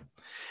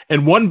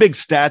 And one big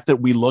stat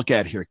that we look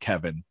at here,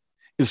 Kevin,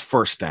 is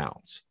first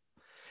downs.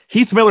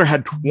 Heath Miller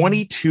had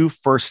 22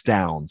 first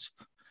downs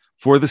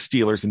for the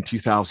Steelers in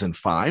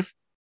 2005.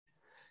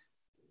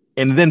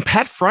 And then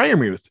Pat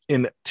Freiermuth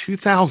in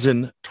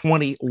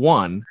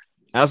 2021,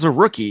 as a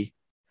rookie,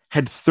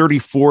 had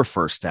 34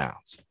 first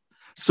downs.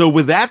 So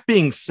with that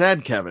being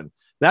said, Kevin,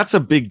 that's a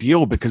big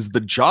deal because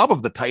the job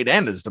of the tight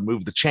end is to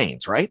move the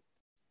chains, right?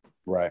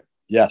 Right.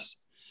 Yes.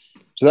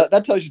 So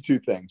that tells you two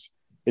things.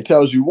 It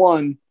tells you,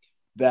 one,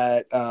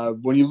 that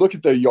when you look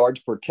at the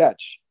yards per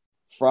catch,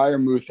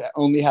 Freiermuth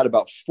only had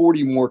about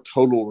 40 more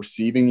total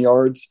receiving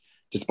yards,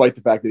 despite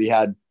the fact that he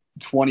had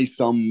 20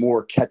 some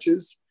more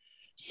catches.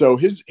 So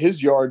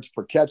his yards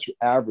per catch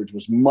average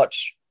was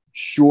much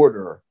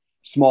smaller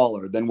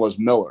than was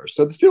Miller.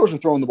 So the Steelers were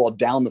throwing the ball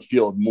down the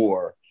field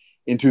more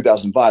in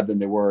 2005 than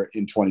they were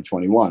in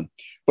 2021.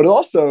 But it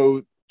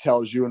also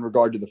tells you in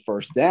regard to the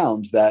first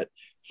downs that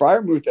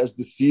Freiermuth, as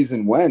the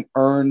season went,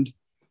 earned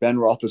Ben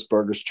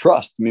Roethlisberger's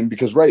trust. I mean,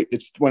 because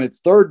it's when it's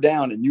third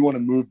down and you want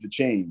to move the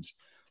chains,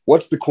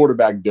 what's the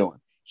quarterback doing?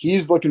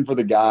 He's looking for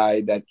the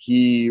guy that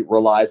he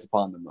relies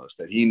upon the most,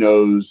 that he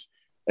knows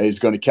is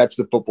going to catch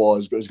the football,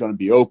 is going to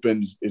be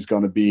open, is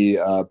going to be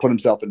put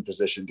himself in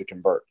position to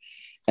convert.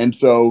 And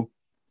so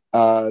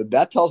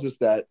that tells us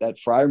that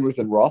Freiermuth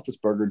and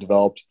Roethlisberger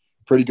developed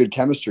pretty good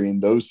chemistry in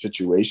those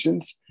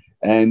situations.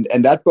 And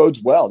that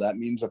bodes well. That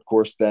means, of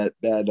course, that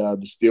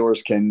the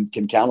Steelers can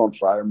count on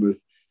Freiermuth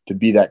to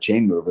be that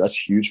chain mover.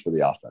 That's huge for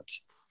the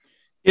offense.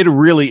 It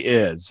really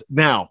is.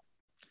 Now,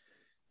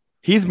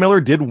 Heath Miller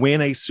did win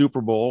a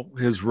Super Bowl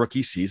his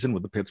rookie season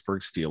with the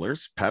Pittsburgh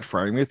Steelers. Pat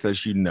Freiermuth,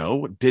 as you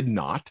know, did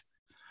not.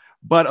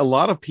 But a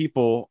lot of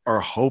people are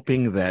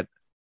hoping that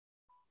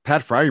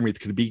Pat Freiermuth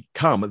could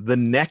become the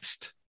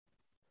next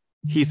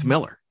Heath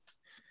Miller.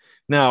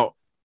 Now,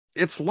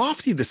 it's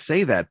lofty to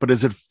say that, but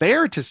is it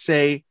fair to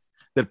say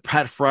that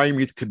Pat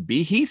Freiermuth could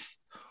be Heath?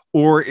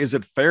 Or is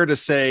it fair to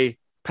say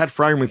Pat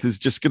Freiermuth is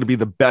just going to be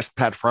the best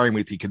Pat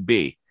Freiermuth he could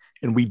be,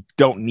 and we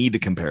don't need to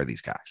compare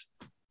these guys?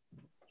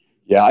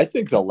 Yeah, I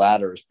think the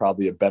latter is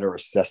probably a better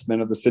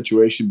assessment of the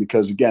situation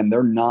because, again,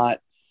 they're not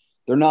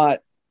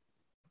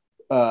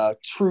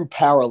true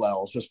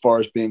parallels as far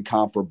as being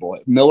comparable.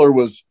 Miller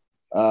was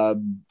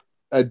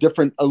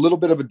a little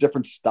bit of a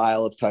different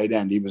style of tight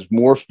end. He was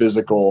more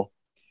physical,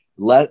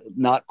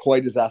 not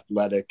quite as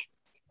athletic,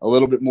 a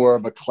little bit more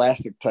of a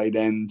classic tight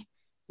end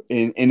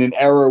in an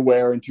era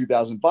where in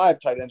 2005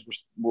 tight ends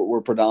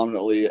were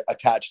predominantly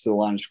attached to the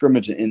line of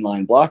scrimmage and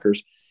inline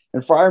blockers.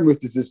 And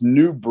Freiermuth is this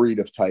new breed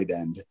of tight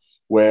end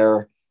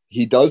where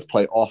he does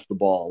play off the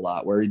ball a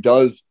lot, where he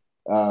does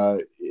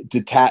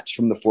detach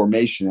from the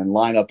formation and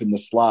line up in the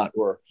slot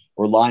or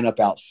line up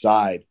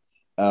outside.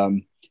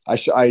 In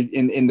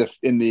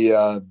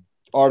the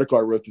article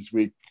I wrote this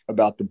week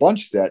about the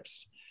bunch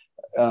sets,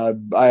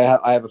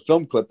 I have a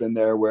film clip in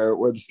there where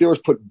the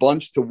Steelers put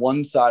bunch to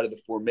one side of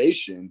the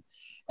formation,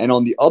 and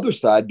on the other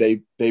side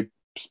they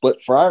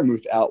split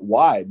Freiermuth out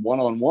wide,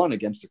 one-on-one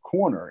against the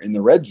corner in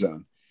the red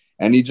zone,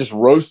 and he just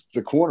roasts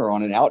the corner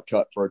on an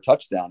outcut for a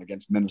touchdown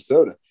against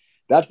Minnesota.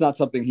 That's not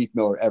something Heath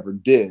Miller ever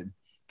did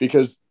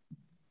because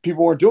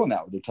people weren't doing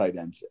that with their tight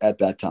ends at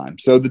that time.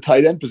 So the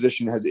tight end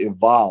position has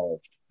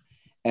evolved.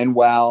 And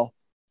while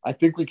I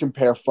think we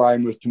compare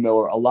Freiermuth to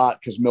Miller a lot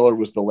because Miller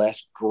was the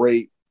last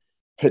great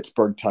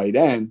Pittsburgh tight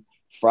end,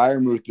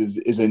 Freiermuth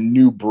is a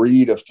new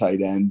breed of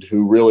tight end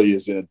who really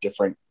is in a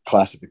different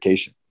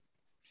classification.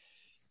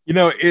 You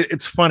know,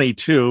 it's funny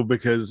too,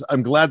 because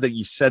I'm glad that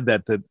you said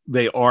that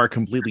they are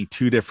completely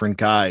two different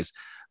guys.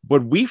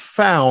 But we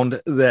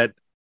found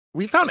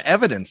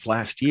evidence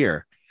last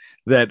year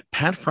that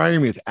Pat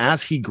Freiermuth,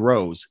 as he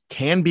grows,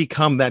 can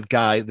become that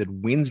guy that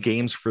wins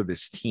games for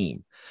this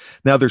team.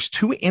 Now, there's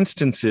two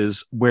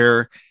instances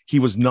where he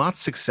was not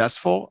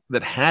successful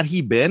that had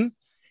he been,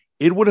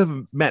 it would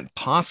have meant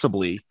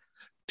possibly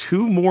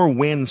 2 more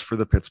wins for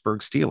the Pittsburgh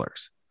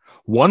Steelers.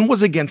 One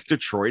was against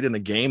Detroit in a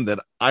game that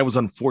I was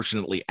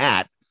unfortunately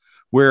at,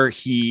 where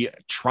he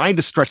tried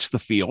to stretch the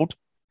field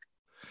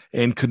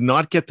and could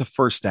not get the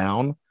first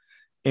down,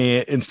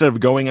 and instead of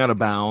going out of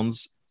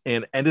bounds,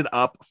 and ended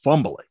up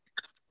fumbling.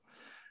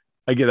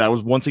 Again, that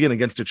was once again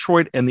against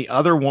Detroit. And the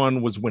other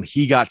one was when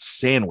he got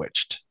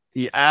sandwiched.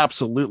 He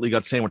absolutely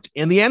got sandwiched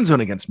in the end zone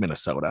against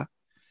Minnesota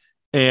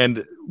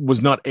and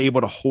was not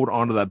able to hold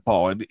on to that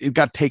ball. It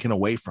got taken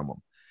away from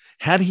him.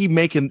 Had he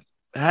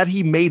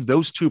made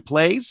those 2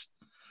 plays,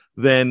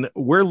 then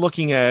we're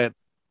looking at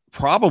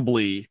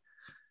probably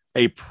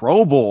a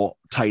Pro Bowl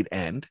tight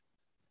end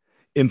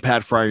in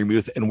Pat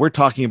Freiermuth. And we're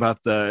talking about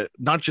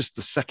not just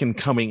the second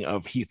coming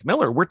of Heath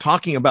Miller. We're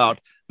talking about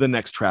the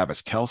next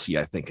Travis Kelce,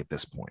 I think, at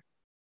this point.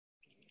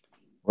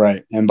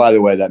 Right. And by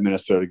the way, that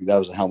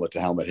was a helmet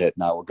to helmet hit.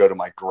 And I will go to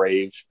my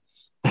grave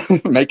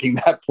making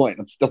that point.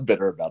 I'm still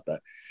bitter about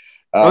that.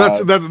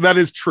 That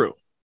is true.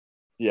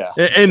 Yeah.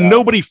 And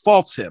nobody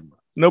faults him.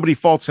 Nobody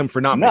faults him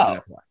for not making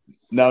that play.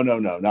 No,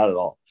 not at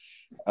all.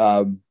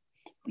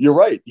 You're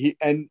right.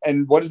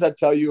 And what does that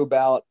tell you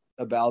about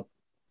the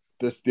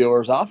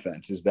Steelers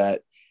offense is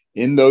that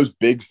in those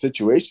big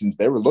situations,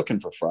 they were looking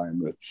for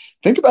Freiermuth.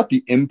 Think about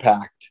the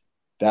impact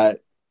that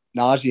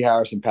Najee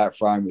Harris and Pat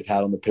Freiermuth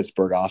had on the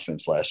Pittsburgh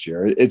offense last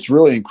year. It's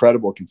really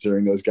incredible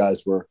considering those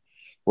guys were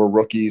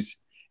rookies,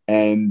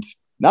 and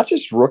not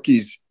just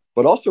rookies,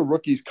 but also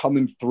rookies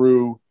coming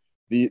through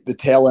the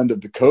tail end of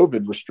the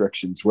COVID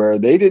restrictions where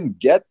they didn't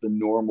get the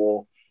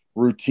normal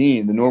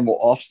routine, the normal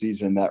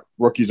offseason that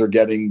rookies are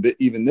getting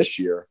even this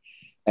year.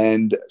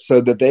 And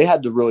so that they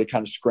had to really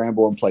kind of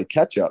scramble and play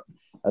catch up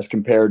as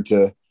compared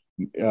to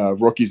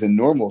rookies in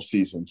normal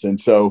seasons. And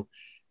so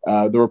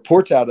the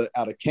reports out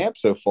of camp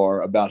so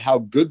far about how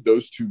good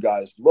those 2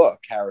 guys look,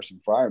 Harris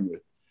and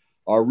Freiermuth,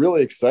 are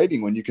really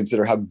exciting when you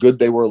consider how good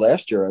they were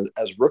last year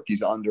as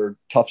rookies under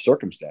tough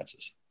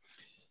circumstances.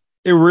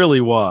 It really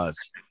was.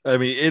 I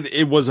mean,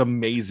 it was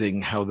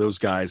amazing how those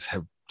guys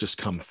have just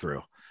come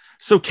through.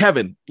 So,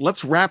 Kevin,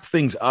 let's wrap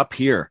things up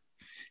here.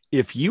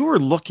 If you are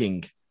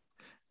looking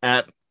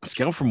at a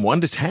scale from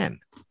 1 to 10,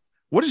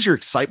 what is your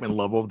excitement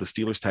level of the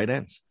Steelers tight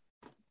ends?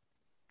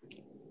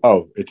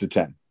 Oh, it's a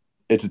 10.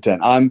 It's a 10.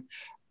 I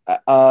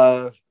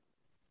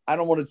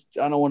don't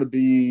want to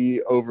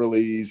be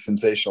overly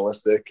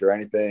sensationalistic or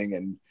anything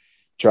and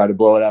try to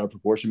blow it out of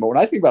proportion. But when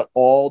I think about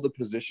all the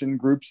position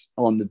groups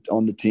on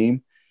the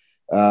team,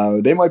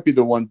 they might be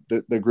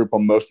the group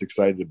I'm most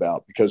excited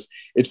about because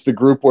it's the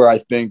group where I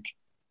think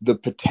the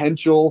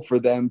potential for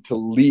them to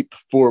leap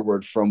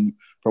forward from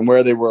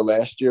where they were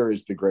last year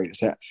is the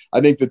greatest.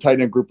 I think the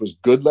tight end group was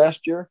good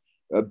last year,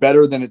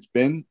 better than it's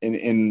been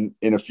in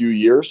a few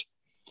years.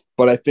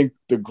 But I think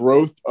the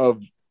growth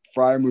of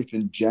Freiermuth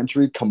and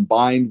Gentry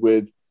combined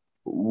with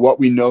what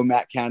we know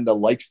Matt Canada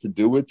likes to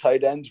do with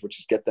tight ends, which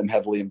is get them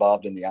heavily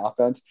involved in the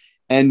offense,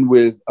 and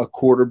with a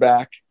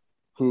quarterback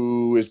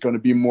who is going to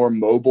be more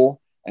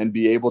mobile and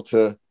be able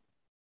to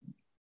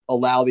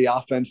allow the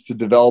offense to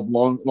develop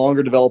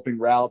longer developing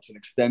routes and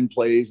extend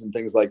plays and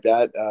things like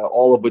that,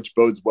 all of which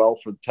bodes well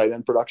for the tight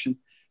end production.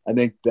 I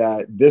think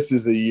that this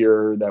is a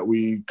year that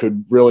we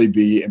could really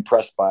be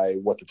impressed by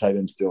what the tight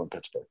ends do in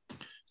Pittsburgh.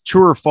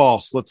 True or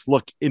false? Let's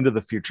look into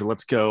the future.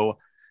 Let's go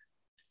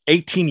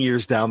 18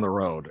 years down the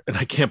road. And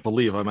I can't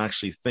believe I'm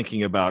actually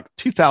thinking about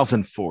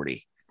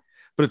 2040,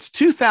 but it's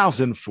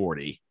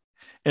 2040.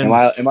 And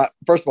am I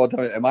first of all, tell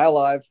me, am I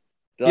alive?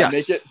 Did yes. I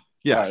make it?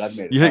 Yes, All right, I've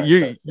made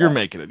it. you're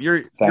making it.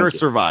 You're a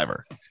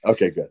survivor.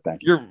 Okay, good.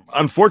 Thank you.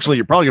 Unfortunately,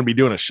 you're probably going to be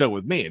doing a show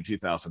with me in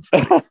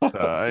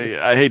 2040.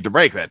 I hate to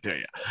break that to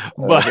you,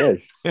 but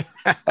hey,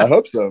 I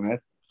hope so, man.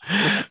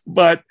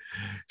 But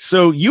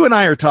so you and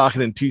I are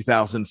talking in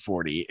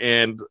 2040,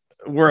 and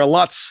we're a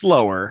lot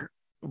slower.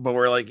 But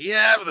we're like,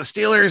 yeah, the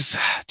Steelers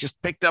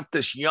just picked up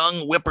this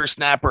young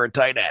whippersnapper at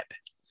tight end,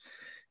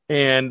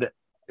 and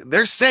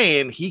they're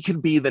saying he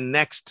could be the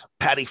next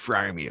Patty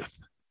Freiermuth.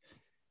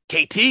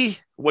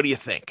 KT, what do you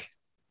think?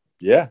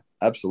 Yeah,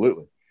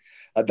 absolutely.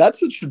 That's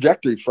the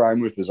trajectory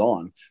Freiermuth is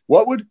on.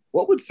 What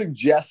would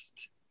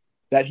suggest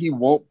that he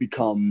won't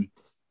become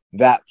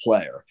that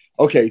player?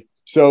 Okay,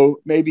 so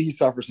maybe he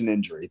suffers an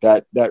injury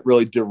that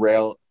really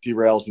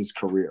derails his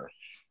career.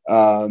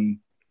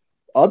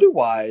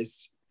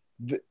 Otherwise,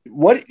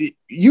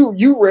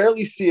 you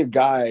rarely see a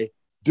guy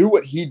do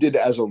what he did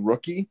as a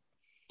rookie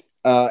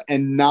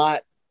and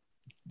not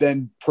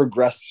then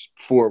progress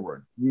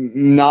forward,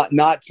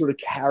 not sort of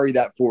carry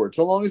that forward,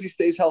 so long as he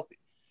stays healthy.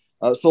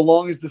 So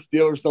long as the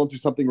Steelers don't do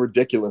something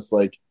ridiculous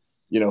like,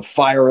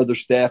 fire other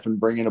staff and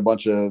bring in a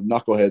bunch of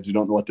knuckleheads who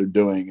don't know what they're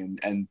doing,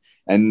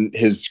 and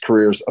his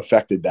career's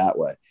affected that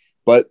way.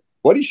 But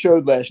what he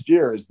showed last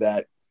year is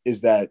that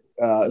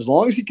as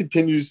long as he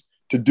continues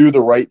to do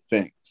the right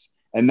things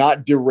and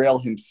not derail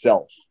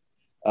himself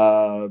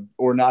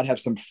or not have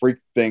some freak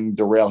thing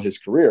derail his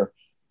career,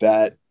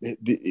 that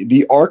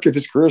the arc of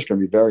his career is going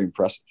to be very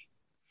impressive.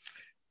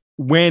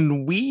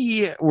 When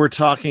we were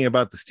talking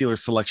about the Steelers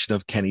selection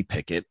of Kenny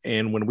Pickett,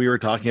 and when we were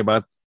talking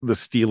about the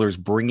Steelers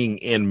bringing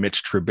in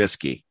Mitch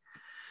Trubisky,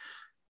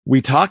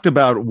 we talked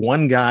about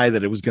one guy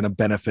that it was going to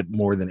benefit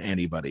more than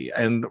anybody.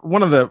 And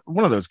one of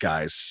those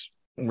guys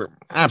were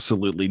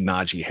absolutely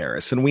Najee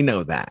Harris. And we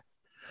know that,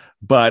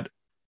 but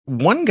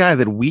one guy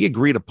that we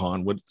agreed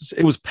upon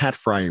was Pat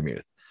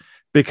Freiermuth,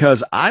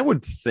 because I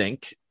would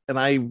think, and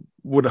I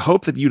would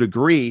hope that you'd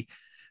agree,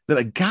 that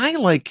a guy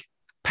like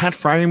Pat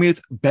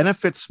Freiermuth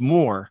benefits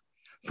more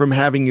from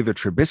having either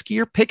Trubisky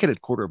or Pickett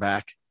at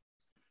quarterback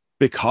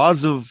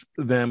because of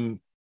them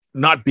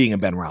not being a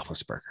Ben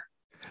Roethlisberger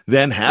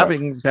than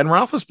having Ben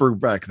Roethlisberger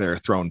back there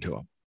thrown to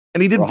him.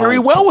 And he did very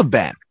well with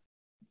Ben.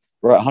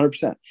 Right,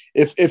 100%.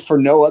 If for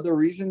no other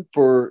reason,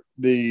 for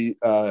the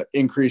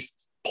increased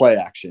play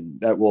action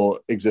that will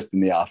exist in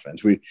the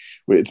offense.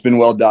 It's been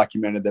well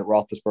documented that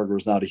Roethlisberger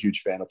was not a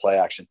huge fan of play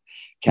action.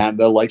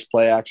 Canada likes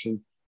play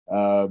action.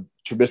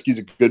 Trubisky's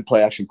a good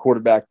play action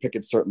quarterback.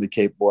 Pickett's certainly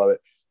capable of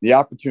it. The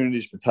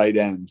opportunities for tight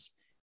ends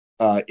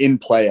in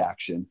play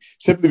action,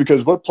 simply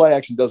because what play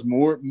action does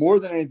more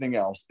than anything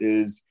else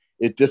is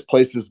it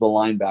displaces the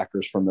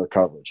linebackers from their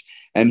coverage.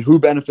 And who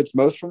benefits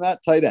most from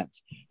that? Tight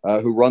ends,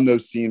 who run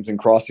those seams and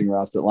crossing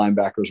routes that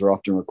linebackers are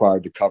often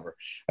required to cover.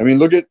 I mean,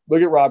 look at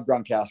Rob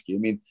Gronkowski. I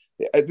mean,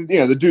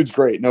 the dude's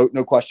great. No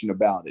question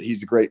about it.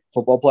 He's a great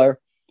football player,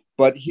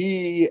 but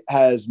he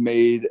has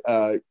made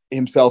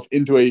himself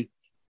into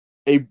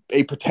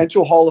a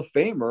potential Hall of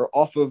Famer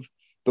off of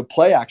the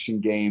play action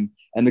game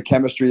and the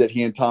chemistry that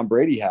he and Tom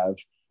Brady have.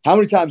 How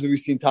many times have we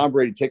seen Tom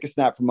Brady take a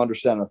snap from under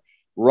center,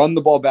 run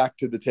the ball back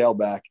to the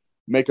tailback,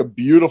 make a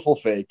beautiful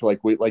fake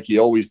like he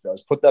always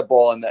does, put that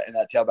ball in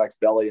that tailback's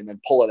belly and then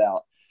pull it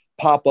out,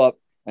 pop up,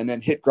 and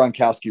then hit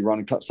Gronkowski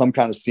running some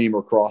kind of seam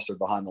or crosser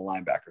behind the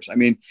linebackers. I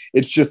mean,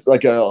 it's just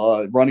like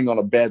a running on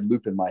a bad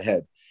loop in my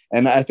head.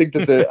 And I think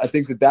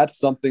that that's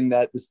something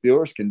that the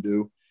Steelers can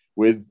do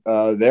with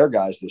their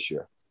guys this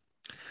year.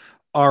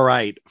 All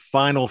right.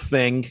 Final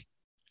thing,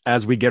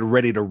 as we get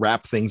ready to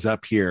wrap things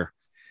up here,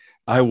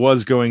 I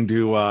was going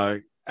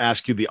to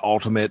ask you the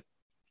ultimate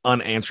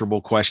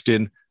unanswerable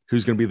question.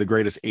 Who's going to be the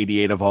greatest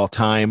 88 of all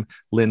time?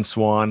 Lynn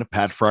Swann,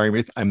 Pat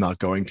Freiermuth? I'm not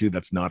going to.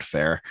 That's not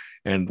fair.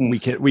 And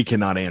we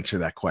cannot answer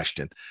that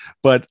question.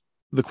 But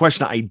the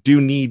question I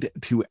do need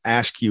to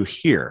ask you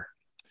here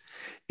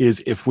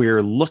is, if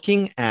we're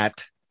looking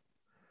at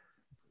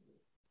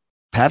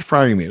Pat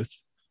Freiermuth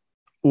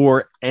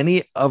or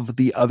any of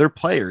the other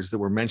players that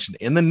were mentioned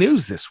in the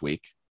news this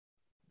week,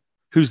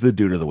 who's the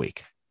dude of the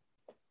week?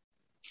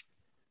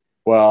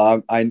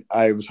 Well,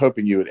 I was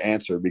hoping you would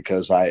answer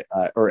because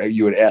or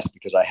you would ask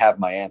because I have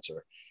my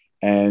answer,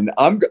 and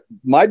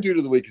my dude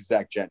of the week is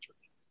Zach Gentry,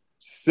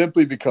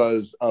 simply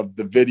because of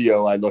the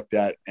video I looked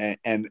at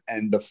and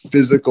the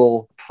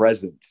physical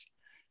presence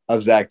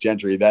of Zach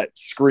Gentry that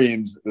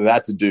screams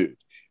that's a dude.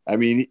 I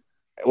mean,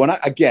 when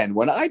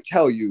I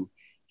tell you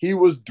he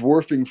was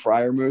dwarfing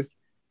Freiermuth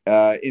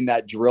in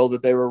that drill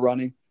that they were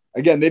running.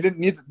 Again, they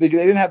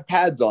didn't have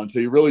pads on, so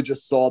you really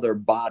just saw their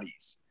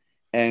bodies.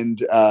 And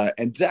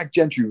Zach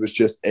Gentry was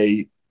just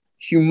a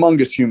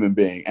humongous human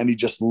being, and he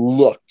just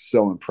looked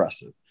so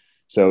impressive.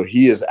 So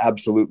he is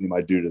absolutely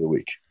my dude of the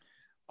week.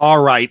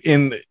 All right.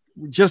 And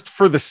just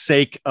for the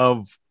sake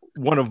of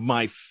one of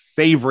my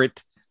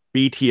favorite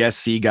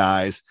BTSC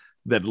guys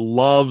that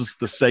loves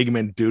the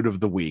segment Dude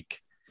of the Week,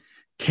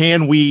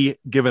 can we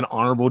give an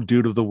honorable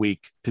Dude of the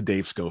Week to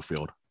Dave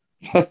Schofield?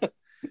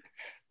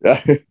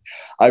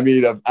 I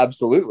mean,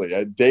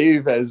 absolutely.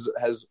 Dave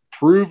has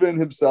proven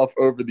himself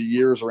over the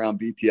years around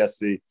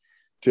BTSC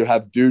to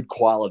have dude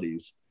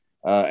qualities.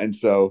 And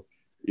so,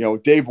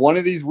 Dave, one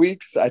of these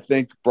weeks, I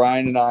think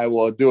Brian and I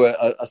will do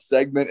a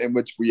segment in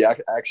which we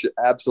actually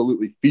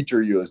absolutely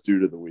feature you as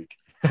dude of the week.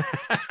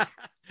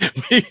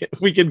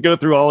 We can go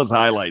through all his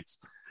highlights.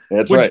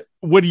 That's right.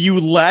 Would you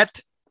let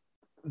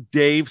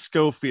Dave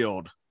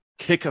Schofield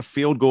kick a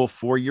field goal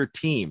for your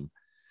team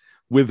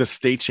with the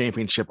state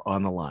championship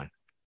on the line?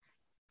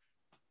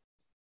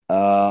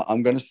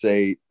 I'm going to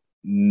say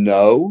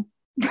no,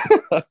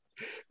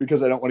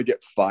 because I don't want to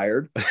get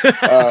fired.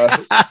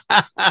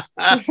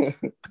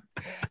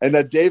 And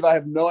that, Dave, I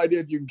have no idea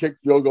if you can kick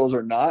field goals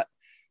or not.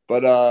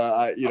 But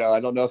I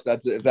don't know if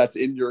that's is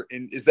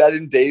that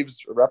in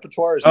Dave's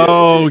repertoire?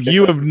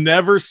 You have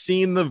never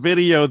seen the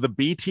video, the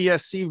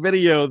BTSC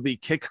video, the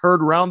kick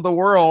heard round the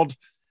world.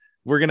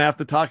 We're gonna have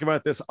to talk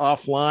about this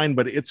offline,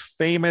 but it's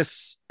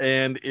famous,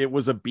 and it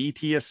was a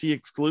BTSC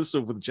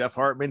exclusive with Jeff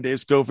Hartman,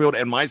 Dave Schofield,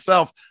 and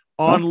myself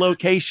on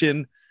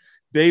location.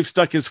 Dave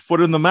stuck his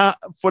foot in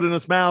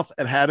his mouth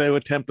and had to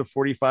attempt a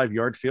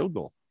 45-yard field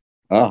goal.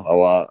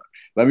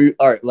 Let me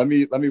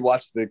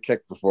watch the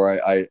kick before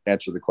I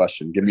answer the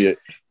question. Give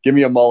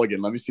me a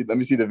mulligan. Let me see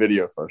the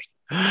video first.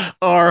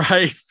 All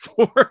right.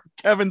 For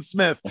Kevin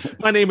Smith,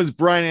 my name is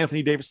Brian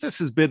Anthony Davis. This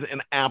has been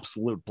an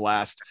absolute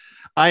blast.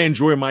 I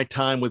enjoy my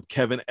time with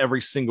Kevin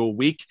every single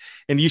week,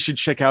 and you should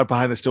check out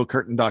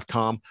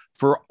BehindTheSteelCurtain.com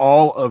for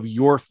all of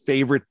your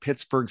favorite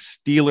Pittsburgh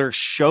Steelers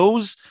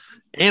shows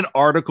and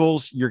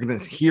articles. You're going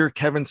to hear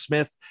Kevin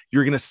Smith.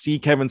 You're going to see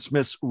Kevin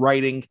Smith's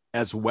writing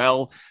as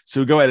well.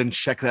 So go ahead and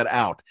check that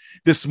out.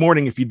 This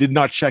morning, if you did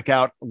not check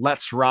out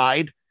Let's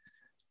Ride,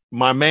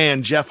 my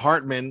man, Jeff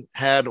Hartman,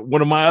 had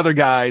one of my other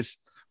guys,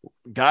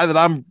 guy that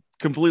I'm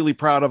completely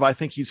proud of. I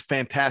think he's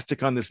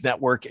fantastic on this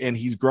network, and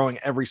he's growing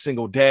every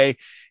single day.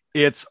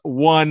 It's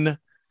one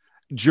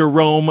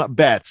Jerome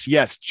Betts.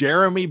 Yes,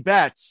 Jeremy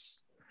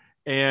Betts.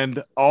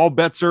 And All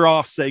Bets Are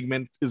Off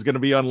segment is going to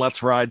be on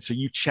Let's Ride. So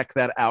you check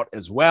that out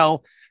as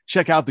well.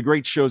 Check out the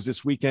great shows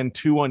this weekend,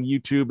 too, on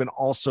YouTube. And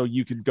also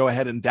you could go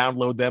ahead and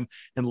download them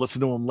and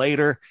listen to them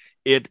later.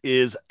 It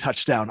is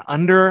Touchdown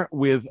Under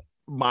with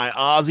my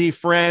Aussie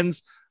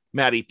friends,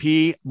 Matty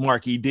P,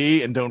 Marky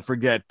D, and don't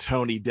forget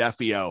Tony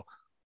Defio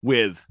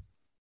with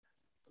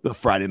the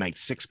Friday Night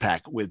Six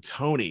Pack with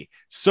Tony.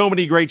 So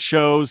many great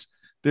shows.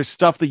 There's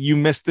stuff that you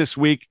missed this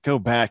week. Go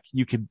back.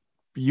 You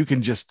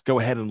can just go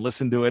ahead and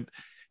listen to it.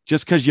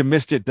 Just because you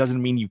missed it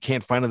doesn't mean you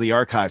can't find it in the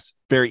archives.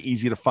 Very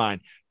easy to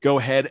find. Go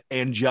ahead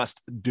and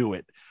just do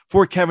it.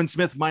 For Kevin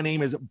Smith, my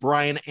name is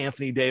Brian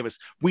Anthony Davis.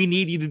 We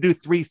need you to do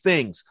 3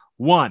 things.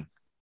 1,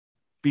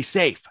 be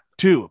safe.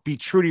 2, be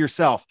true to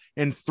yourself.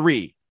 And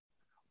 3,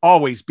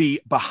 always be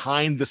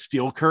behind the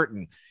steel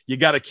curtain. You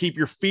got to keep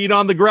your feet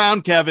on the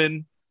ground,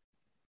 Kevin.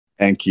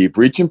 And keep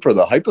reaching for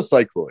the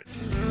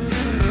hypocycloids.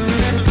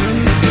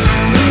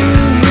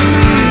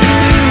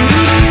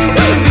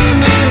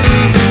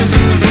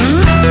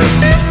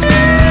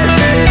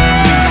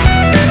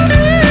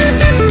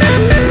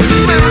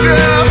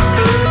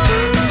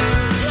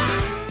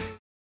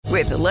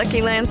 With the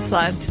Lucky Land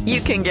Slots,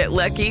 you can get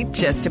lucky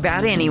just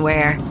about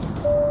anywhere.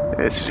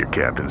 This is your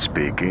captain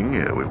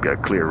speaking. We've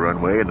got clear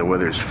runway and the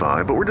weather's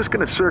fine, but we're just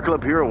going to circle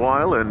up here a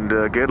while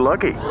and get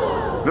lucky.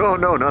 No,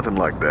 nothing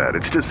like that.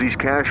 It's just these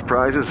cash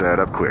prizes add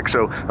up quick.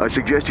 So I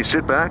suggest you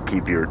sit back,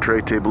 keep your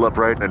tray table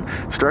upright, and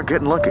start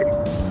getting lucky.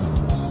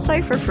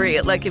 Play for free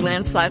at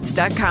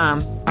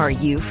LuckyLandSlots.com. Are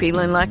you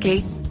feeling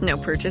lucky? No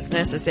purchase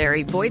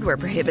necessary. Void where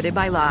prohibited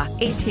by law.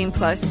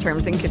 18+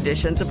 terms and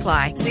conditions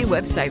apply. See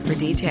website for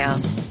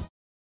details.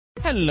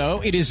 Hello,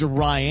 it is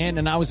Ryan,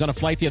 and I was on a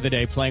flight the other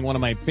day playing one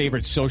of my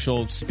favorite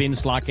social spin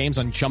slot games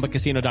on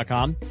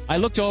ChumbaCasino.com. I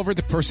looked over at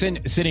the person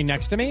sitting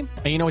next to me,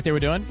 and you know what they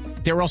were doing?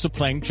 They were also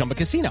playing Chumba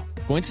Casino.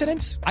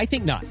 Coincidence? I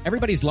think not.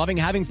 Everybody's loving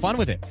having fun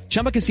with it.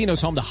 Chumba Casino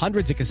is home to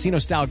hundreds of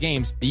casino-style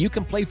games that you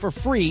can play for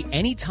free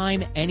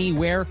anytime,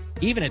 anywhere,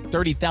 even at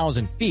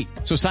 30,000 feet.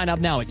 So sign up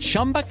now at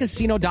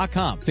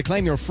ChumbaCasino.com to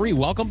claim your free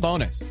welcome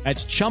bonus.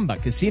 That's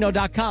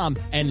ChumbaCasino.com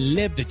and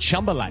live the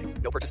Chumba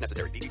life. No purchase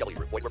necessary. VGW.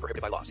 Void where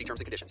prohibited by law. See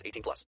terms and conditions.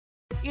 18+.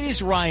 It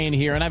is Ryan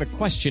here, and I have a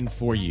question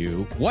for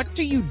you. What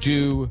do you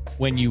do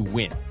when you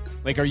win?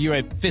 Like, are you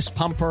a fist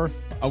pumper,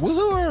 a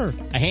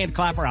woohooer, a hand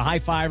clapper, a high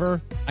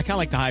fiver? I kind of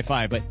like the high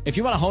five, but if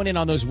you want to hone in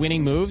on those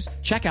winning moves,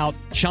 check out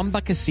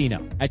Chumba Casino.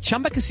 At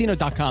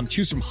ChumbaCasino.com,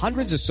 choose from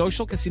hundreds of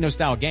social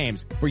casino-style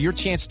games for your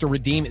chance to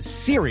redeem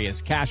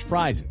serious cash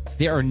prizes.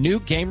 There are new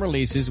game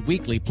releases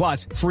weekly,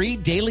 plus free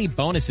daily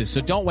bonuses, so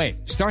don't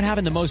wait. Start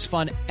having the most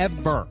fun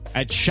ever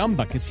at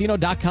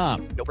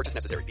ChumbaCasino.com. No purchase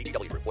necessary.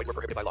 VGW. Void where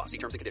prohibited by law. See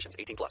terms and conditions.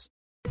 18+.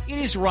 It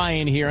is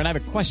Ryan here, and I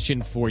have a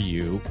question for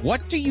you.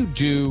 What do you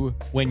do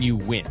when you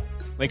win?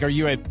 Like, are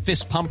you a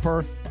fist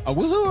pumper, A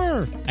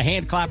woohooer, a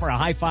hand clapper, a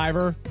high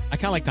fiver. I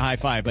kind of like the high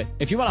five, but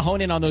if you want to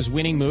hone in on those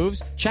winning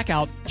moves, check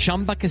out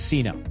Chumba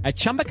Casino. At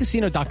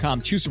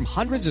ChumbaCasino.com, choose from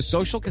hundreds of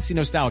social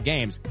casino style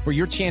games for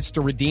your chance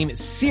to redeem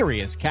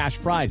serious cash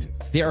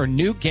prizes. There are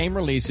new game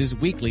releases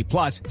weekly,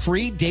 plus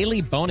free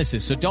daily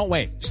bonuses. So don't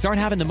wait. Start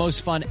having the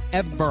most fun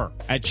ever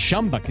at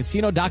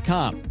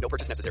ChumbaCasino.com. No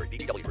purchase necessary.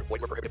 VGW Group.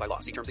 Void where prohibited by law.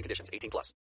 See terms and conditions. 18+.